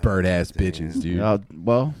 soft bird ass bitches, dude.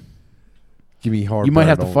 Well, Give me hard. you might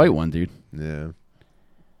have bird to only. fight one, dude. Yeah.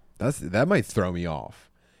 That might throw me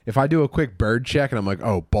off. If I do a quick bird check and I'm like,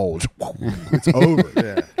 oh, bulge, it's over.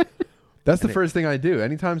 Yeah. That's the first thing I do.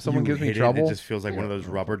 Anytime someone You gives me hit it, trouble, It just feels like one of those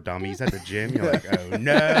rubber dummies at the gym. You're like, oh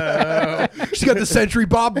no. she's got the Century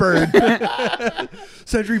Bob bird.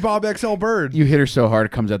 Century Bob XL bird. You hit her so hard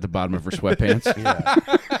it comes out the bottom of her sweatpants.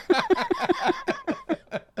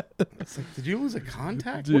 It's like, did you lose a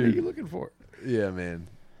contact? What are Dude. you looking for? Yeah, man.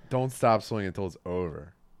 Don't stop swinging until it's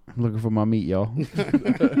over. I'm looking for my meat, y'all.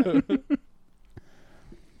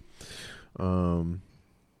 Oh,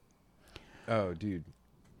 dude.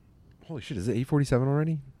 Holy shit, is it 8:47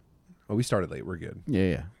 already? Oh, we started late. We're good.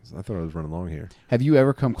 Yeah. I thought I was running long here. Have you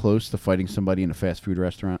ever come close to fighting somebody in a fast food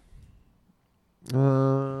restaurant?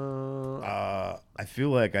 I feel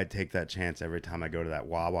like I take that chance every time I go to that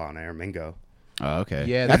Wawa on Aramingo. Oh, okay.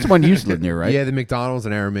 Yeah, That's one you used to live near, right? Yeah, the McDonald's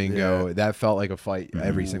in Aramingo, Yeah. that felt like a fight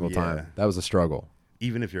every single yeah. time. That was a struggle.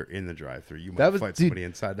 Even if you're in the drive-thru, you might That was- fight dude, somebody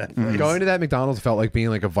inside that place. Going to that McDonald's felt like being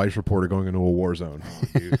like a Vice reporter going into a war zone.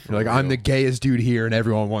 Dude, for You're like, I'm real. the gayest dude here, and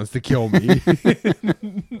everyone wants to kill me.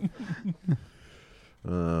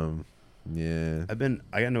 Yeah. I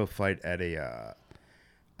got into a fight at a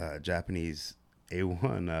Japanese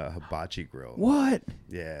A1 hibachi grill. What?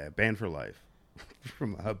 Yeah, banned for life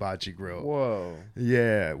from a hibachi grill. Whoa.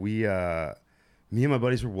 Yeah, me and my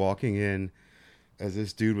buddies were walking in as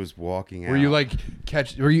this dude was walking out. Were you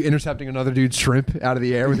were you intercepting another dude's shrimp out of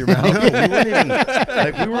the air with your mouth?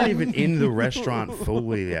 we weren't even in the restaurant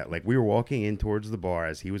fully yet. Like, we were walking in towards the bar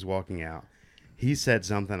as he was walking out. He said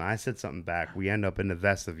something, I said something back. We end up in the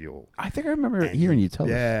vestibule. I think I remember hearing you tell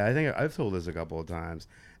us. Yeah, I think I've told this a couple of times.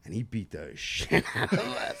 And he beat the shit out of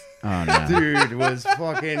us. Oh, no. Dude, it was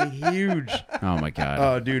fucking huge. Oh, my God.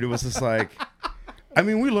 Oh, dude, it was just like, I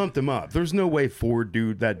mean, we lumped him up. There's no way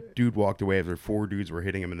that dude walked away after 4 dudes were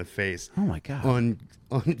hitting him in the face. Oh, my God.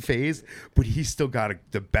 Unfazed, but he still got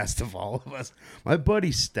the best of all of us. My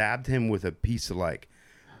buddy stabbed him with a piece of like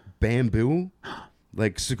bamboo.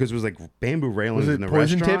 Like, because it was like bamboo railings Was in it the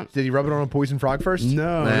poison restaurant. tip? Did he rub it on a poison frog first?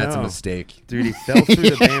 No, That's a no. mistake. Dude, he fell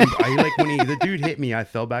through the bamboo. The dude hit me. I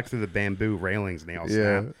fell back through the bamboo railings and they all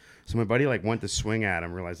Yeah. snapped. So my buddy went to swing at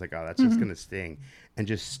him, realized like, oh, that's just gonna sting, and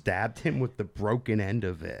just stabbed him with the broken end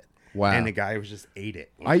of it. Wow. And the guy just ate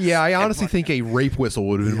it. I honestly think a rape whistle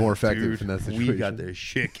would have been more effective Dude, in that situation. we got the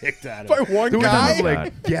shit kicked out of By us. one There was guy? enough,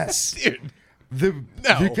 like, yes, dude.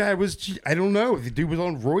 The guy was, I don't know, the dude was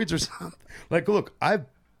on roids or something. Like, look, I've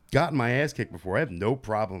gotten my ass kicked before. I have no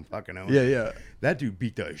problem fucking owning it. Yeah. That dude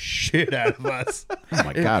beat the shit out of us. Oh,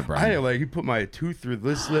 my God, Brian. He put my tooth through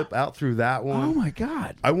this lip, out through that one. Oh, my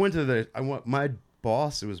God. My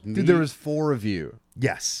boss, it was me. Dude, there was 4 of you.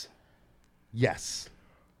 Yes.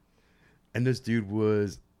 And this dude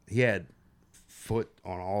he had foot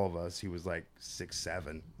on all of us. He was like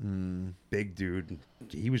 6'7", big dude.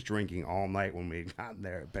 He was drinking all night when we got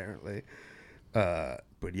there, apparently.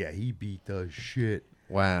 But yeah, he beat the shit.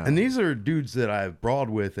 Wow. And these are dudes that I've brawled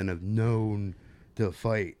with and have known to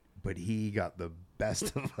fight, but he got the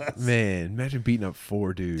best of us. Man, imagine beating up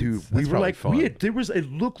 4 dudes. Dude, That's we were probably like, fun.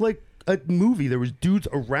 it looked like a movie. There was dudes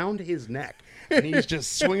around his neck, and he's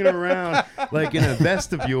just swinging around like in a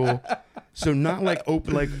vestibule. So not like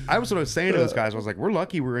open. Like I was saying to those guys, I was like, we're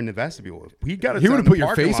lucky we're in the vestibule. If he got us. He would would have put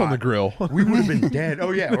your face on the grill. We would have been dead.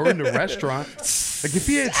 Oh yeah, or in the restaurant. Like if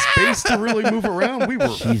he had space to really move around, we were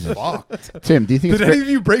fucked. Tim, do you think Did any of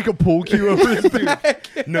you break a pool cue over his back?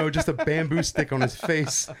 No, just a bamboo stick on his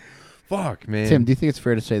face. Fuck, man. Tim, do you think it's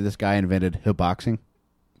fair to say this guy invented hill boxing?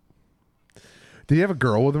 Did he have a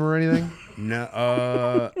girl with him or anything?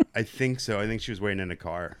 No, I think so. I think she was waiting in a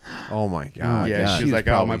car. Oh my god. Yeah, God. she was like,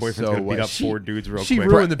 "Oh, my probably boyfriend's so gonna beat wet. up 4 dudes real She quick."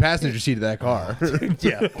 ruined the passenger seat of that car.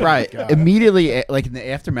 Yeah, Right. Immediately, like in the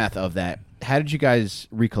aftermath of that, how did you guys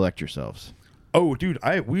recollect yourselves? Oh, dude,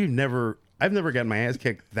 I've never gotten my ass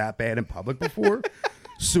kicked that bad in public before,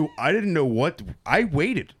 so I didn't know what. I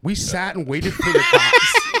waited. We sat and waited for the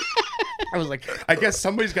cops. I was like, I guess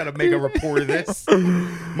somebody's got to make a report of this.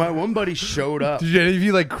 My one buddy showed up. Did any of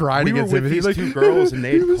you like cried We were against with him? these Like, 2 girls, and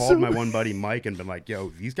they had he was called so- my one buddy Mike and been like,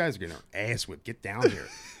 "Yo, these guys are getting their ass whipped. Get down here."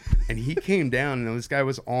 And he came down, and this guy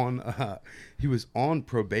was on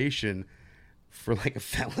probation for like a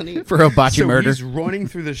felony For hibachi murder. He's running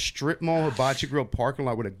through the strip mall hibachi grill parking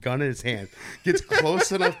lot with a gun in his hand. Gets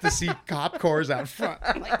close enough to see cop cars out front.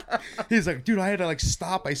 He's like, "Dude, I had to like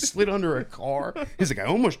stop. I slid under a car." He's like, "I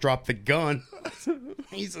almost dropped the gun."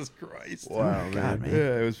 Jesus Christ! Wow, man.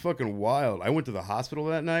 Yeah, it was fucking wild. I went to the hospital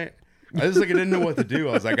that night. I was like, I didn't know what to do.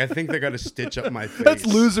 I was like, I think they got to stitch up my face. That's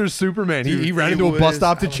loser Superman. Dude, he ran it into a bus was-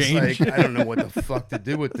 stop to I was change. like, I don't know what the fuck to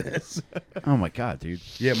do with this. Oh my god, dude!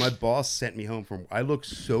 Yeah, my boss sent me home from. I looked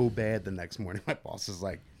so bad the next morning. My boss is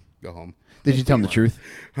like, "Go home." Did you tell him the truth?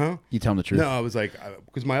 Huh? You tell him the truth? No, I was like,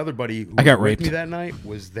 because my other buddy who I got was with raped. me that night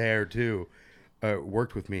was there too,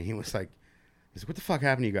 worked with me. He was like, "What the fuck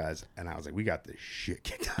happened to you guys?" And I was like, "We got the shit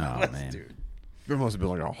kicked out of us, man. dude." There must have been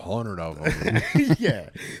like 100 of them. Yeah,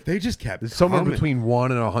 they just kept It's somewhere coming. between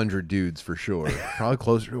 1 and 100 dudes for sure. Probably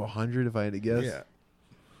closer to 100 if I had to guess. Yeah.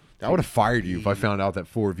 I would have fired you if I found out that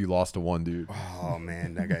 4 of you lost to 1 dude. Oh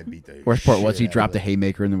man, that guy beat the Worst part was he shit out dropped a of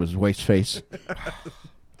haymaker and there was his wife's face.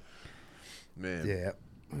 Man, it. Yeah,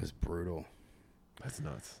 it was brutal. that's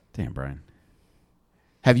nuts. Damn, Brian.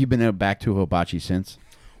 Have you been back to hibachi since?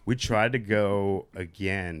 We tried to go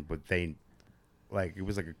again, but they, like, it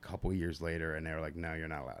was like a couple years later, and they were like, "No, you're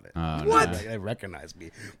not allowed it." What? They recognized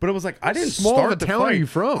me, but it was like I didn't Small of start a the town are fight. you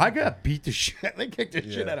from? I got beat the shit. They kicked the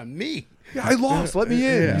shit out of me. Yeah, I lost. Let me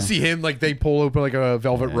in. Yeah. You see him like they pull open like a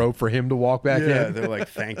velvet rope for him to walk back Yeah, in. they're like,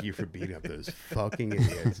 "Thank you for beating up those fucking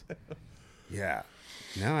idiots." Yeah,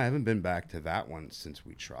 no, I haven't been back to that one since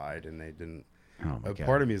we tried, and they didn't. Oh my God.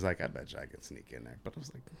 Part of me is like, I bet you I could sneak in there, but I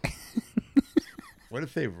was like, what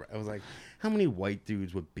if they? I was like, how many white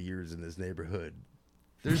dudes with beards in this neighborhood?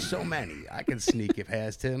 There's so many. I can sneak if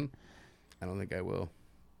past him. I don't think I will.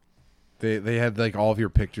 They had like all of your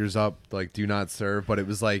pictures up, like do not serve, but it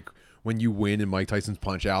was like when you win in Mike Tyson's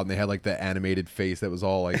Punch Out, and they had like the animated face that was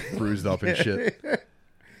all like bruised up and shit.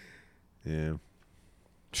 Yeah.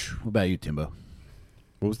 What about you, Timbo?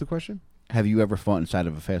 What was the question? Have you ever fought inside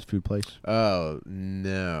of a fast food place? Oh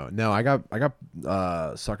no. I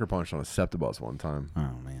got sucker punched on a Septibus one time.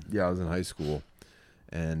 Oh man. Yeah, I was in high school,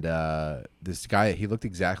 and this guy, he looked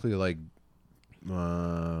exactly like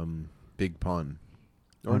Big Pun.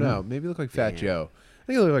 Or no, maybe he looked like Fat Joe. I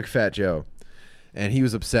think he looked like Fat Joe. And he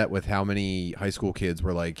was upset with how many high school kids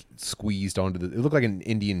were like squeezed onto the. It looked like an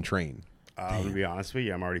Indian train. To be honest with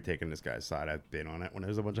you, I'm already taking this guy's side. I've been on it when there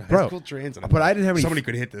was a bunch of high Bro, school trains. And I'm but like, I didn't have any. Somebody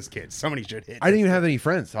could hit this kid. Somebody should hit. I didn't this even have any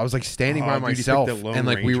friends. I was like standing by dude, you picked myself, the Lone and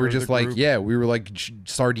like we Ranger were of just the like, group? yeah, we were like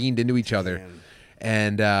sardined into each other, Man.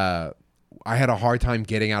 and I had a hard time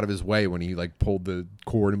getting out of his way when he like pulled the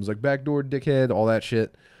cord and was like, "Backdoor, dickhead," all that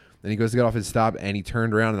shit. Then he goes to get off his stop, and he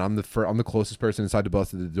turned around, and I'm the closest person inside the bus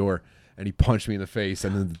to the door. And he punched me in the face,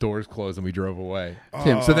 and then the doors closed, and we drove away.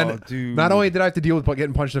 Tim, So then, dude. not only did I have to deal with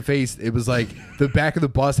getting punched in the face, it was like the back of the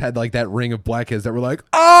bus had like that ring of blackheads that were like,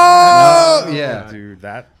 "Oh, yeah." dude,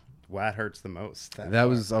 that hurts the most. That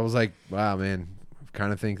was, I was like, wow, man. I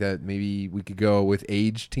kind of think that maybe we could go with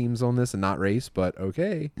age teams on this and not race, but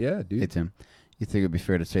okay, yeah, dude. Hey Tim, you think it'd be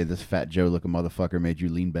fair to say this Fat Joe looking motherfucker made you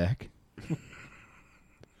lean back?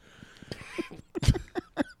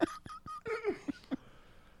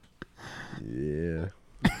 Yeah.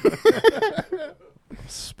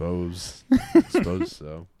 Suppose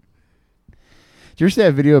so. Did you ever see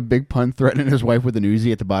that video of Big Pun threatening his wife with an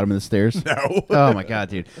Uzi at the bottom of the stairs? No. Oh my God,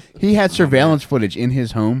 dude! He had surveillance footage in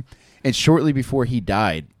his home, and shortly before he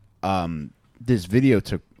died, this video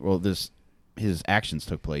his actions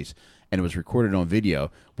took place, and it was recorded on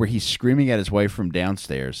video where he's screaming at his wife from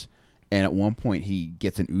downstairs, and at one point he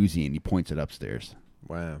gets an Uzi and he points it upstairs.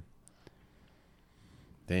 Wow.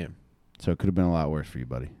 Damn. So it could have been a lot worse for you,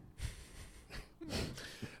 buddy.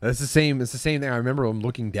 That's the same. It's the same thing. I remember him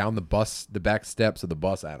looking down the back steps of the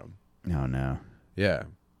bus at him. Oh, no. Yeah.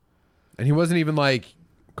 And he wasn't even like,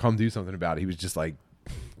 come do something about it. He was just like,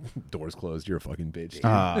 doors closed. You're a fucking bitch.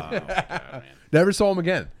 Oh, Never saw him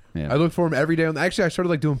again. Yeah. I looked for him every day. Actually, I started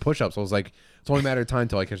like doing push-ups. I was like, it's only a matter of time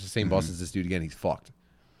until I catch the same bus as this dude again. He's fucked.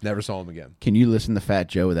 Never saw him again. Can you listen to Fat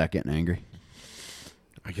Joe without getting angry?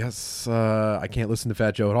 I guess I can't listen to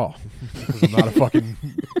Fat Joe at all. 'Cause I'm not a fucking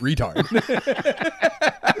retard.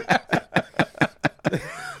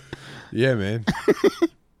 Yeah, man.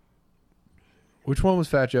 Which one was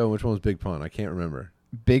Fat Joe and which one was Big Pun? I can't remember.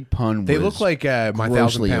 Big Pun They was look like my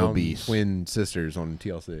grossly 1,000-pound obese. twin sisters on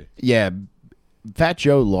TLC. Yeah, Fat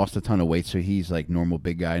Joe lost a ton of weight, so he's like normal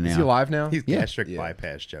big guy now. Is he alive now? He's Yeah. gastric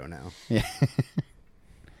bypass Joe now. Yeah.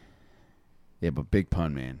 Yeah, but Big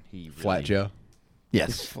Pun, man. He really, Flat Joe?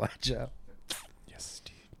 Yes. Flat Joe. Yes,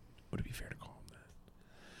 dude. Would it be fair to call him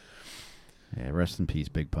that? Yeah, rest in peace,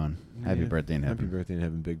 Big Pun. Happy Yeah. birthday in Happy heaven. birthday in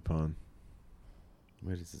heaven, Big Pun.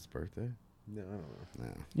 Wait, is his birthday? No, I don't know.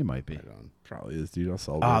 No. You might be. Right on. Probably is, dude. I'll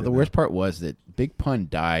celebrate. The worst part was that Big Pun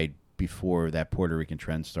died before that Puerto Rican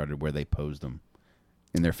trend started where they posed him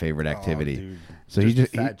in their favorite activity. Oh, dude. So he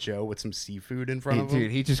just Fat Joe with some seafood in front of him.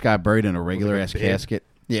 dude, he just got buried in a regular ass bib? casket.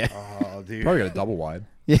 Yeah. Oh, dude. Probably got a double wide.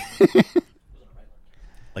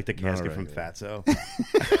 Like the casket right, from yeah.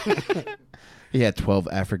 Fatso. He had 12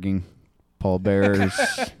 African pallbearers.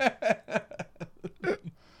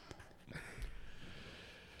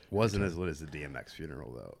 Wasn't as lit as the DMX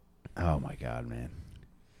funeral though. Oh my god, man.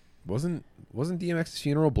 Wasn't DMX's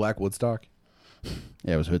funeral Black Woodstock?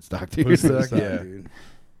 Yeah, it was Hoodstock, dude. Woodstock, So, yeah. dude.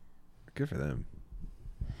 Good for them.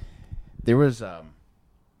 There was do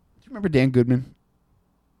you remember Dan Goodman?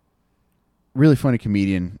 Really funny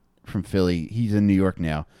comedian from Philly. He's in New York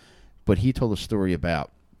now, but he told a story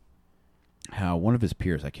about how one of his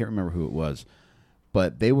peers, I can't remember who it was,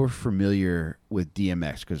 but they were familiar with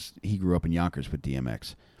DMX because he grew up in Yonkers with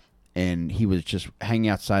DMX. And he was just hanging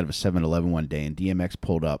outside of a 7-Eleven one day, and DMX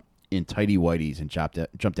pulled up in tighty whities and jumped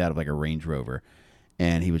out of like a Range Rover.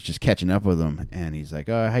 And he was just catching up with him, and he's like,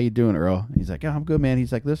 "Oh, how you doing, Earl?" He's like, "Oh, I'm good, man."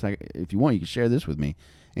 He's like, "Listen, if you want, you can share this with me."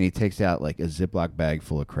 And he takes out like a Ziploc bag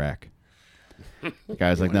full of crack. The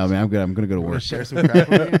guy's like, "No, man, I'm good. I'm gonna go to Wanna work." share some crap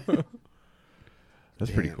with me?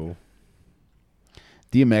 That's pretty Damn. cool.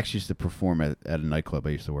 DMX used to perform at a nightclub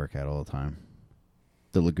I used to work at all the time,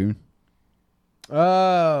 the Lagoon.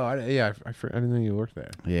 Oh, I didn't know you worked there.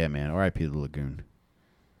 Yeah, man. R.I.P. the Lagoon.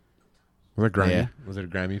 Was it Grammy? Yeah. Was it a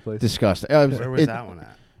Grammy place? Disgusting. Where was that one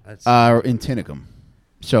at? That's In Tinicum.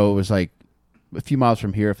 So it was like a few miles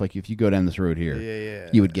from here. If you go down this road here, yeah.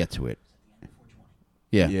 you would get to it.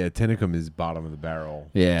 Yeah. Yeah, Tinicum is bottom of the barrel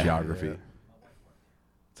Yeah. geography. Yeah.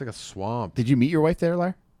 It's like a swamp. Did you meet your wife there,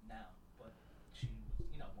 Larry? No, but she,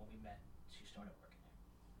 when we met, she started working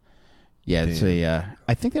there. Yeah, it's a.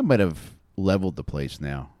 I think they might have leveled the place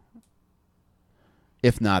now.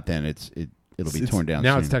 If not, then it'll be torn down.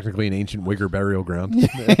 Now soon. it's technically an ancient Wigger burial ground.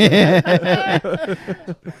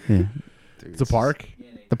 It's a park.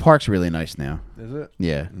 The park's really nice now. Is it?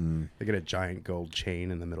 Yeah. They get a giant gold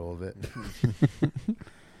chain in the middle of it.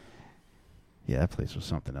 Yeah, that place was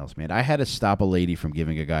something else, man. I had to stop a lady from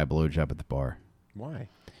giving a guy a blowjob at the bar Why?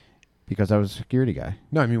 because I was a security guy.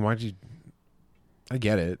 No, I mean, why'd you? I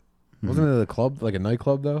get it. Wasn't it a club, like a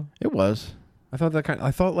nightclub, though? It was. I thought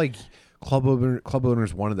like club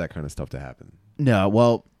owners wanted that kind of stuff to happen. No,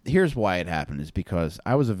 well, here's why it happened is because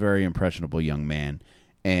I was a very impressionable young man,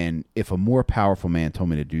 and if a more powerful man told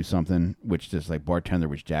me to do something, which just like bartender,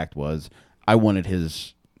 which Jack was, I wanted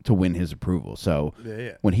to win his approval. So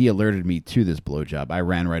Yeah. when he alerted me to this blowjob, I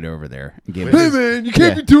ran right over there and gave Wait, him. man, you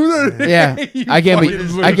can't Yeah. be doing that. Yeah, You I gave fucking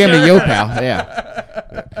him a yo pal.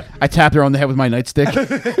 Yeah, I tapped her on the head with my nightstick.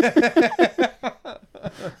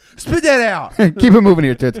 Spit that out. Keep it moving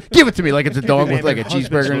here, toots. Give it to me like it's a dog with like a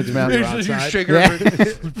cheeseburger in its mouth. You outside. shake Yeah.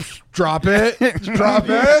 it. Drop it. Drop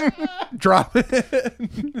it. Drop it.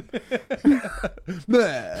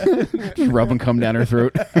 Just rub and come down her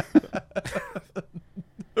throat.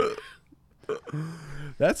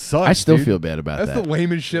 That sucks. I still dude. feel bad about That's that. the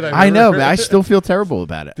lamest shit I've I ever know, heard. man. I still feel terrible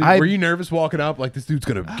about it. Dude, were you nervous walking up? Like, this dude's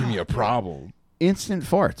going to give me a problem. Instant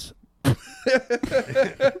farts.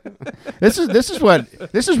 This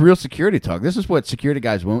is real security talk. This is what security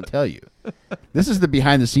guys won't tell you. This is the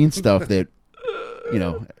behind the scenes stuff that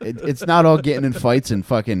it's not all getting in fights and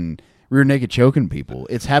fucking rear naked choking people.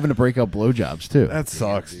 It's having to break out blowjobs too. That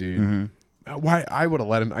sucks, dude. Mm-hmm. Why I would have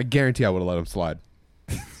let him. I guarantee I would have let him slide.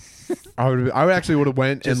 I would actually would have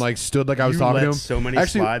went and like stood like I was talking to him. So many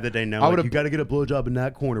actually, slide that they know. I Like, would've- you got to get a blowjob in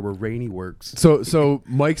that corner where Rainey works. So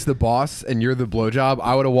Mike's the boss and you're the blowjob.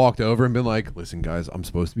 I would have walked over and been like, "Listen, guys, I'm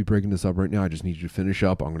supposed to be breaking this up right now. I just need you to finish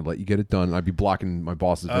up. I'm gonna let you get it done." And I'd be blocking my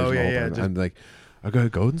boss's vision. Oh, yeah, the whole yeah, time. just- I'm like, "Okay,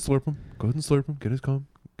 go ahead and slurp him. Go ahead and slurp him. Get his cum.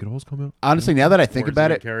 Get all his cum out." Honestly, now that I think Words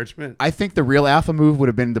about of it, encouragement. I think the real alpha move would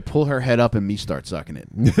have been to pull her head up and me start sucking it.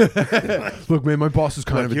 Look, man, my boss is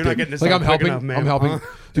kind Look, of a you're not dick. getting this Like done I'm quick helping. enough, man. I'm helping.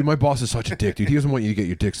 Dude, my boss is such a dick, dude. He doesn't want you to get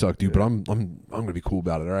your dick sucked, dude. But I'm gonna be cool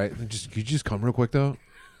about it. All right. Could you just come real quick though?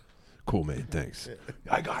 Cool, man. Thanks.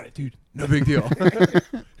 I got it, dude. No big deal. Go ahead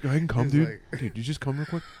and come, He's dude. like- Dude, you just come real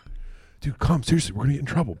quick. Dude, come. Seriously, we're gonna get in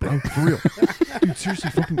trouble, bro. For real.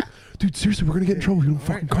 Dude, seriously, we're gonna get in trouble. You don't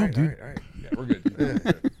fucking come, dude. All right. Yeah, we're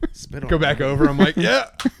good. Spit on Go back over. I'm like, yeah,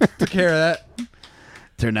 took care of that.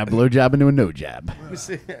 Turn that blowjob into a no job. Let me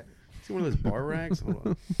see. See one of those bar rags? Hold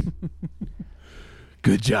on.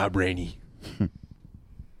 Good job, Rainey.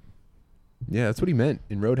 Yeah, that's what he meant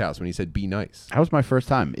in Roadhouse when he said "be nice." That was my first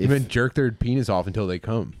time. He meant jerk their penis off until they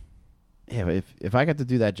come. Yeah, but if I got to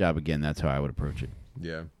do that job again, that's how I would approach it.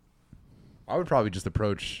 Yeah, I would probably just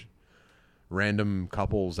approach random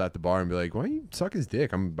couples at the bar and be like, "Why don't you suck his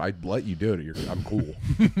dick? I'd let you do it. I'm cool.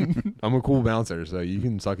 I'm a cool bouncer, so you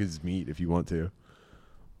can suck his meat if you want to."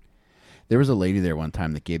 There was a lady there one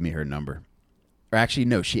time that gave me her number. Or actually,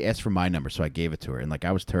 no, she asked for my number, so I gave it to her. And like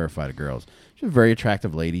I was terrified of girls. She was a very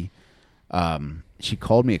attractive lady. She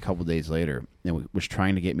called me a couple days later and was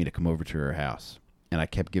trying to get me to come over to her house. And I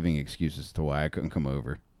kept giving excuses to why I couldn't come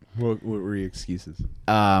over. What were your excuses?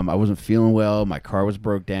 I wasn't feeling well. My car was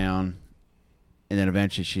broke down. And then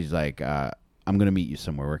eventually she's like, I'm going to meet you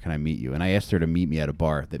somewhere. Where can I meet you? And I asked her to meet me at a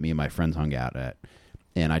bar that me and my friends hung out at.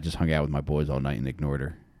 And I just hung out with my boys all night and ignored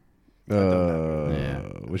her. Yeah.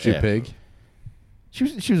 Was she Yeah. a pig? She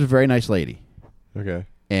was a very nice lady. Okay.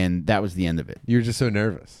 And that was the end of it. You were just so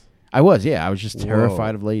nervous. I was just Whoa.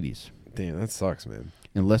 terrified of ladies. Damn, that sucks, man.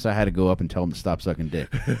 Unless I had to go up and tell them to stop sucking dick.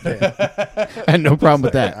 I had no problem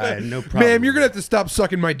with that. I had no problem. Ma'am, you're gonna have to stop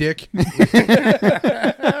sucking my dick.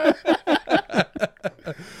 I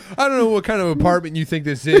don't know what kind of apartment you think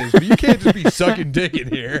this is, but you can't just be sucking dick in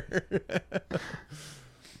here.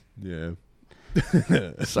 Yeah.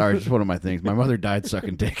 Sorry, just one of my things. My mother died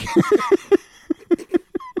sucking dick.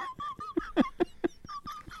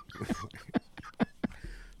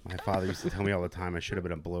 My father used to tell me all the time I should have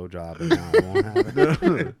been a blowjob, and now I won't have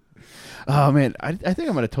it. Oh, man. I think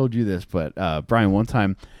I might have told you this, but Brian, one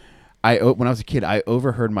time, when I was a kid, I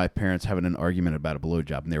overheard my parents having an argument about a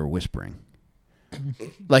blowjob, and they were whispering.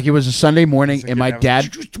 Like it was a Sunday morning, and my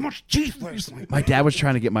dad... "You used too much teeth last night." My dad was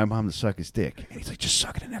trying to get my mom to suck his dick. And he's like, just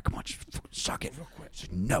suck it in there. Come on, just suck it. I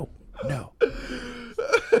said, no.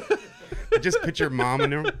 I just picture mom in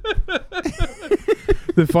there.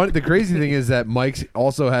 The crazy thing is that Mike's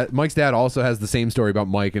dad also has the same story about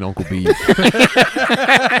Mike and Uncle B. Come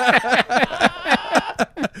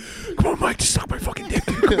on, Mike, just suck my fucking dick.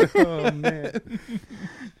 Oh man.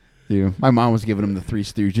 Dude, my mom was giving him the Three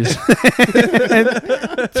Stooges.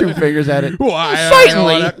 2 fingers at it.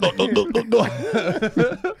 Certainly.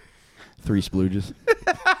 3 splooges.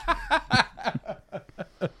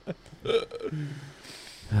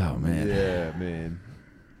 Oh, man. Yeah, man.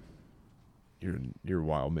 You're a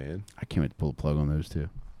wild man. I can't wait to pull a plug on those, too.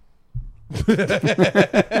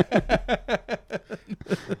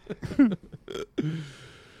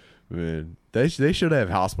 Man, they should have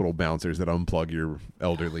hospital bouncers that unplug your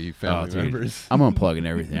elderly family members. I'm unplugging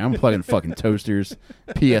everything. I'm unplugging fucking toasters,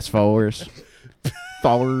 PS4s,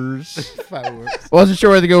 followers. Wasn't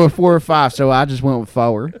sure whether to go with 4 or 5, so I just went with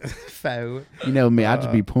 4. Foul. You know me, I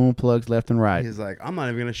just be pulling plugs left and right. He's like, I'm not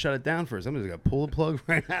even gonna shut it down first. I'm just gonna pull the plug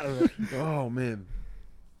right out of it. Oh man,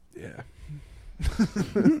 yeah.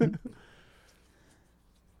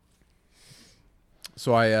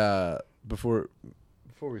 So I before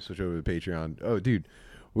we switch over to Patreon. Oh, dude,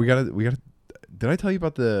 we gotta. Did I tell you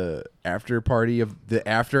about the after party of the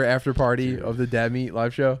after party of the Dad Meat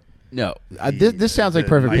live show? No, this sounds like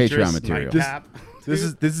perfect Patreon material. This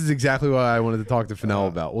is exactly what I wanted to talk to Fennell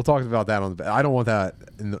about. We'll talk about that I don't want that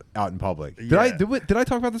out in public. Did I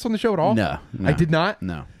talk about this on the show at all? No, I did not.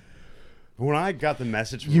 No. When I got the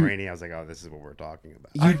message from Rainey, I was like, "Oh, this is what we're talking about."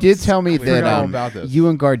 You did tell me forgot all that about this. you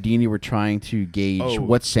and Gardini were trying to gauge Oh.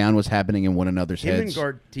 what sound was happening in one another's Him and heads.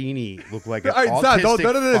 Gardini look like an All right, stop. autistic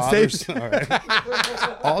No, father, stay- all right.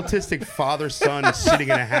 Autistic father-son sitting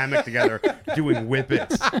in a hammock together doing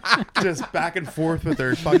whippets, just back and forth with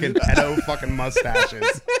their fucking pedo fucking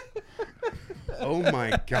mustaches. Oh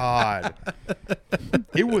my god,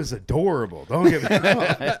 it was adorable. Don't get me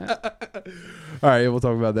wrong. All right, we'll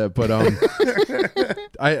talk about that. But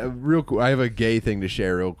I have a gay thing to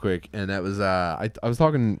share real quick, and that was I was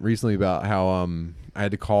talking recently about how I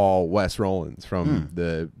had to call Wes Rollins from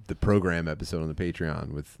the program episode on the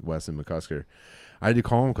Patreon with Wes and McCusker. I had to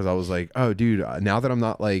call him because I was like, oh, dude, now that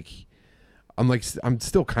I'm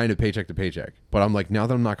still kind of paycheck to paycheck, but I'm like, now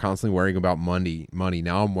that I'm not constantly worrying about money,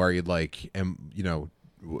 now I'm worried how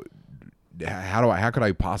could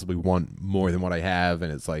I possibly want more than what I have?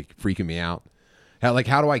 And it's like freaking me out.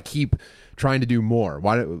 How do I keep trying to do more?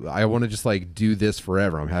 I want to just like do this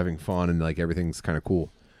forever. I'm having fun and like everything's kind of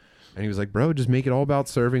cool. And he was like, bro, just make it all about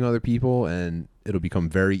serving other people and it'll become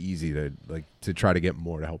very easy to try to get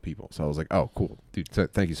more to help people. So I was like, oh, cool. Dude,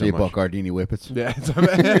 thank you so much. You bought Gardini Whippets? Yeah.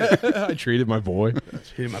 I treated my boy.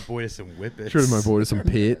 Treated my boy to some whippets. Treated my boy to some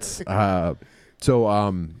pits. Dude,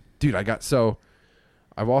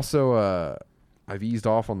 I've also, I've eased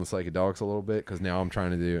off on the psychedelics a little bit because now I'm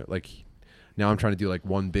trying to do like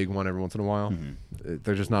one big one every once in a while. Mm-hmm.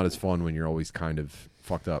 They're just not as fun when you're always kind of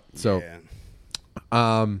fucked up. So,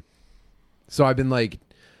 so I've been like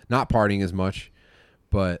not partying as much,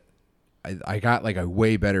 but I got like a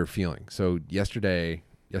way better feeling. So yesterday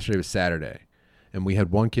was Saturday, and we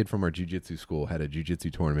had one kid from our jiu-jitsu school had a jiu-jitsu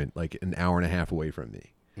tournament like an hour and a half away from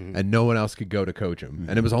me, and no one else could go to coach him.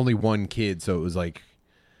 And it was only one kid, so it was like,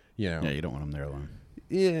 yeah, you don't want him there alone.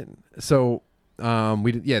 Yeah. So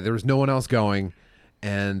there was no one else going,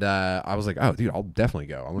 and I was like, oh, dude, I'll definitely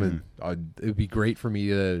go. I want to. It would be great for me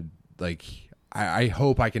to like. I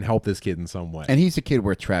hope I can help this kid in some way. And he's a kid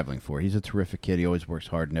worth traveling for. He's a terrific kid. He always works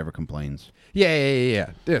hard, never complains.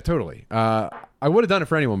 Yeah, totally. I would have done it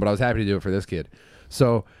for anyone, but I was happy to do it for this kid.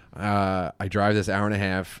 So I drive this hour and a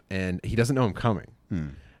half, and he doesn't know I'm coming.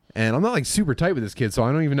 And I'm not like super tight with this kid, so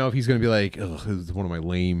I don't even know if he's going to be like, ugh, this is one of my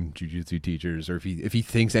lame jiu-jitsu teachers, or if he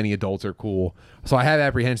thinks any adults are cool. So I have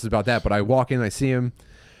apprehensions about that, but I walk in, I see him,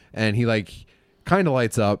 and he like kind of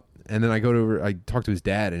lights up. And then I talk to his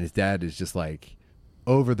dad, and his dad is just like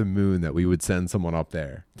over the moon that we would send someone up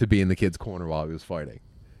there to be in the kid's corner while he was fighting.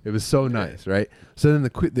 It was so nice, right? So then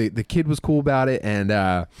the kid was cool about it, and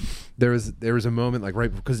there was a moment like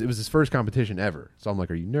right because it was his first competition ever. So I'm like,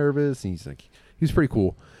 "Are you nervous?" And he's like, he was pretty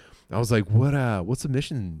cool. I was like, "What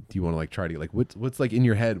submission do you want to like try to like what's like in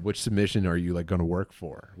your head? Which submission are you like going to work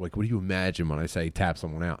for? Like, what do you imagine when I say tap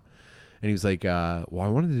someone out?" And he was like, well, I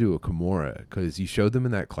wanted to do a Kimura because you showed them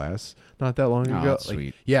in that class not that long ago. That's like,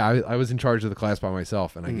 sweet. Yeah, I was in charge of the class by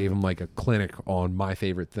myself, and I gave him like a clinic on my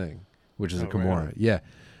favorite thing, which is a Kimura. Right. Yeah.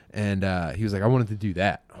 And he was like, I wanted to do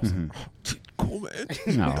that. I was like, oh, dude, cool, man.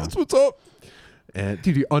 That's what's up. And,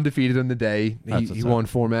 dude, he undefeated in the day. He won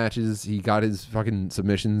 4 matches. He got his fucking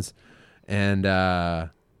submissions. And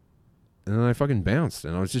then I fucking bounced,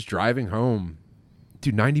 and I was just driving home.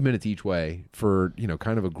 Dude, 90 minutes each way for,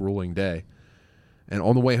 kind of a grueling day. And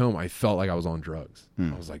on the way home, I felt like I was on drugs.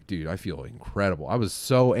 I was like, dude, I feel incredible. I was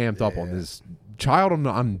so amped up on this child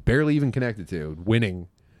I'm barely even connected to winning.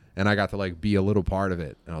 And I got to like be a little part of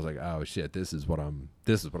it. And I was like, oh shit, this is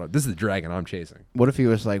the dragon I'm chasing. What if he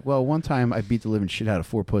was like, well, one time I beat the living shit out of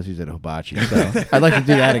 4 pussies at a hibachi, so I'd like to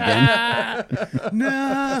do that again.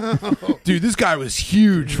 No. Dude, this guy was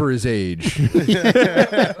huge for his age.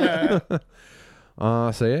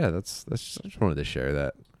 So yeah, that's I just wanted to share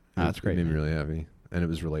that. That's great. It made me really happy, and it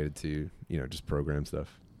was related to just program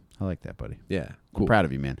stuff. I like that, buddy. Yeah, cool. I'm proud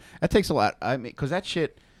of you, man. That takes a lot. I mean, because that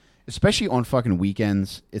shit, especially on fucking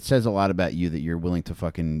weekends, it says a lot about you that you're willing to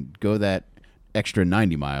fucking go that extra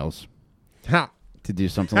 90 miles to do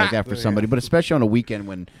something like that for somebody. But especially on a weekend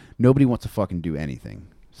when nobody wants to fucking do anything.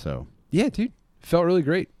 So yeah, dude, felt really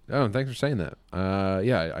great. Oh, thanks for saying that.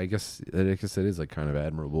 Yeah, I guess it is like kind of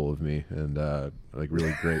admirable of me and like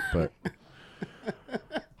really great, but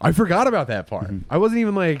I forgot about that part. I wasn't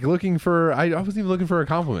even like looking for. I wasn't even looking for a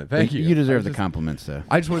compliment. Thank you. You deserve the compliments, though.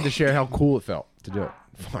 I just wanted to share how cool it felt to do it.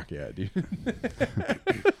 Fuck yeah, dude.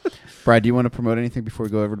 Brad, do you want to promote anything before we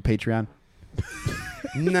go over to Patreon?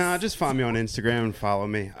 Nah, just find me on Instagram and follow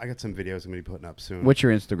me. I got some videos I'm gonna be putting up soon. What's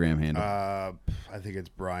your Instagram handle? I think it's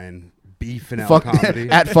Brian B. Fennell Comedy.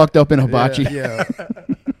 At Fucked Up in Hibachi. Yeah.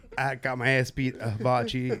 I got my ass beat a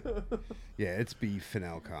hibachi. Yeah, it's B.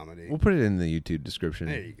 Fennell Comedy. We'll put it in the YouTube description.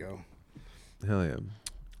 There you go. Hell yeah.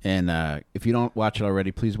 And if you don't watch it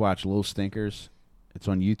already, please watch Little Stinkers. It's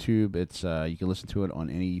on YouTube. It's you can listen to it on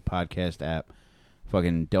any podcast app.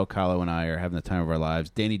 Fucking Del Calo and I are having the time of our lives.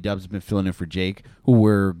 Danny Dubs has been filling in for Jake, who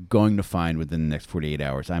we're going to find within the next 48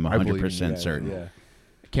 hours. I'm 100% certain. Yeah.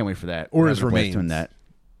 Can't wait for that. Or his remains. Doing that.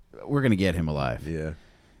 We're going to get him alive. Yeah.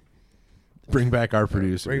 Bring back our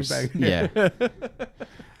producers. Bring back. Yeah.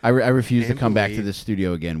 I refuse to Can't come back to believe the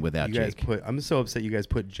studio again without You guys Jake. I'm so upset you guys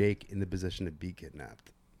put Jake in the position to be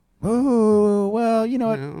kidnapped. Oh, well, you know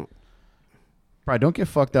what? No. Probably don't get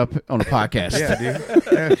fucked up on a podcast.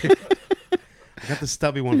 Yeah, dude. I got the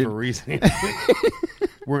stubby one for a reason.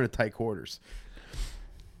 We're in a tight quarters.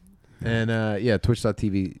 And yeah,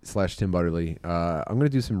 twitch.tv/Tim Butterly. I'm going to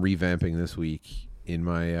do some revamping this week in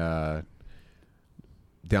my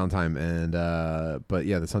downtime. And but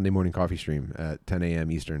yeah, the Sunday morning coffee stream at 10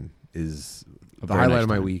 a.m. Eastern is the very highlight nice of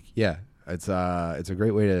my time. week. Yeah, it's a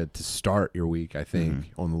great way to start your week, I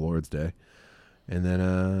think, on the Lord's Day. And then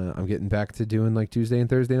I'm getting back to doing like Tuesday and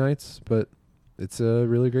Thursday nights, but it's a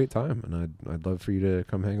really great time, and I'd love for you to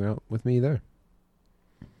come hang out with me there.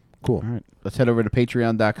 Cool. All right. Let's head over to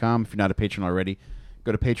patreon.com. If you're not a patron already,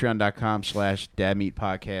 go to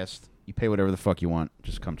patreon.com/dadmeatpodcast. You pay whatever the fuck you want.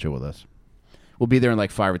 Just come chill with us. We'll be there in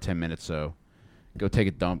like 5 or 10 minutes, so go take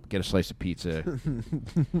a dump, get a slice of pizza,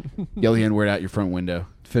 yell the N-word out your front window.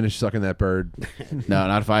 Finish sucking that bird. No,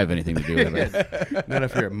 not if I have anything to do with it. Not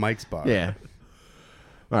if you're at Mike's bar. Yeah.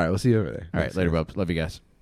 All right, we'll see you over there. All right, later, bub. Love you guys.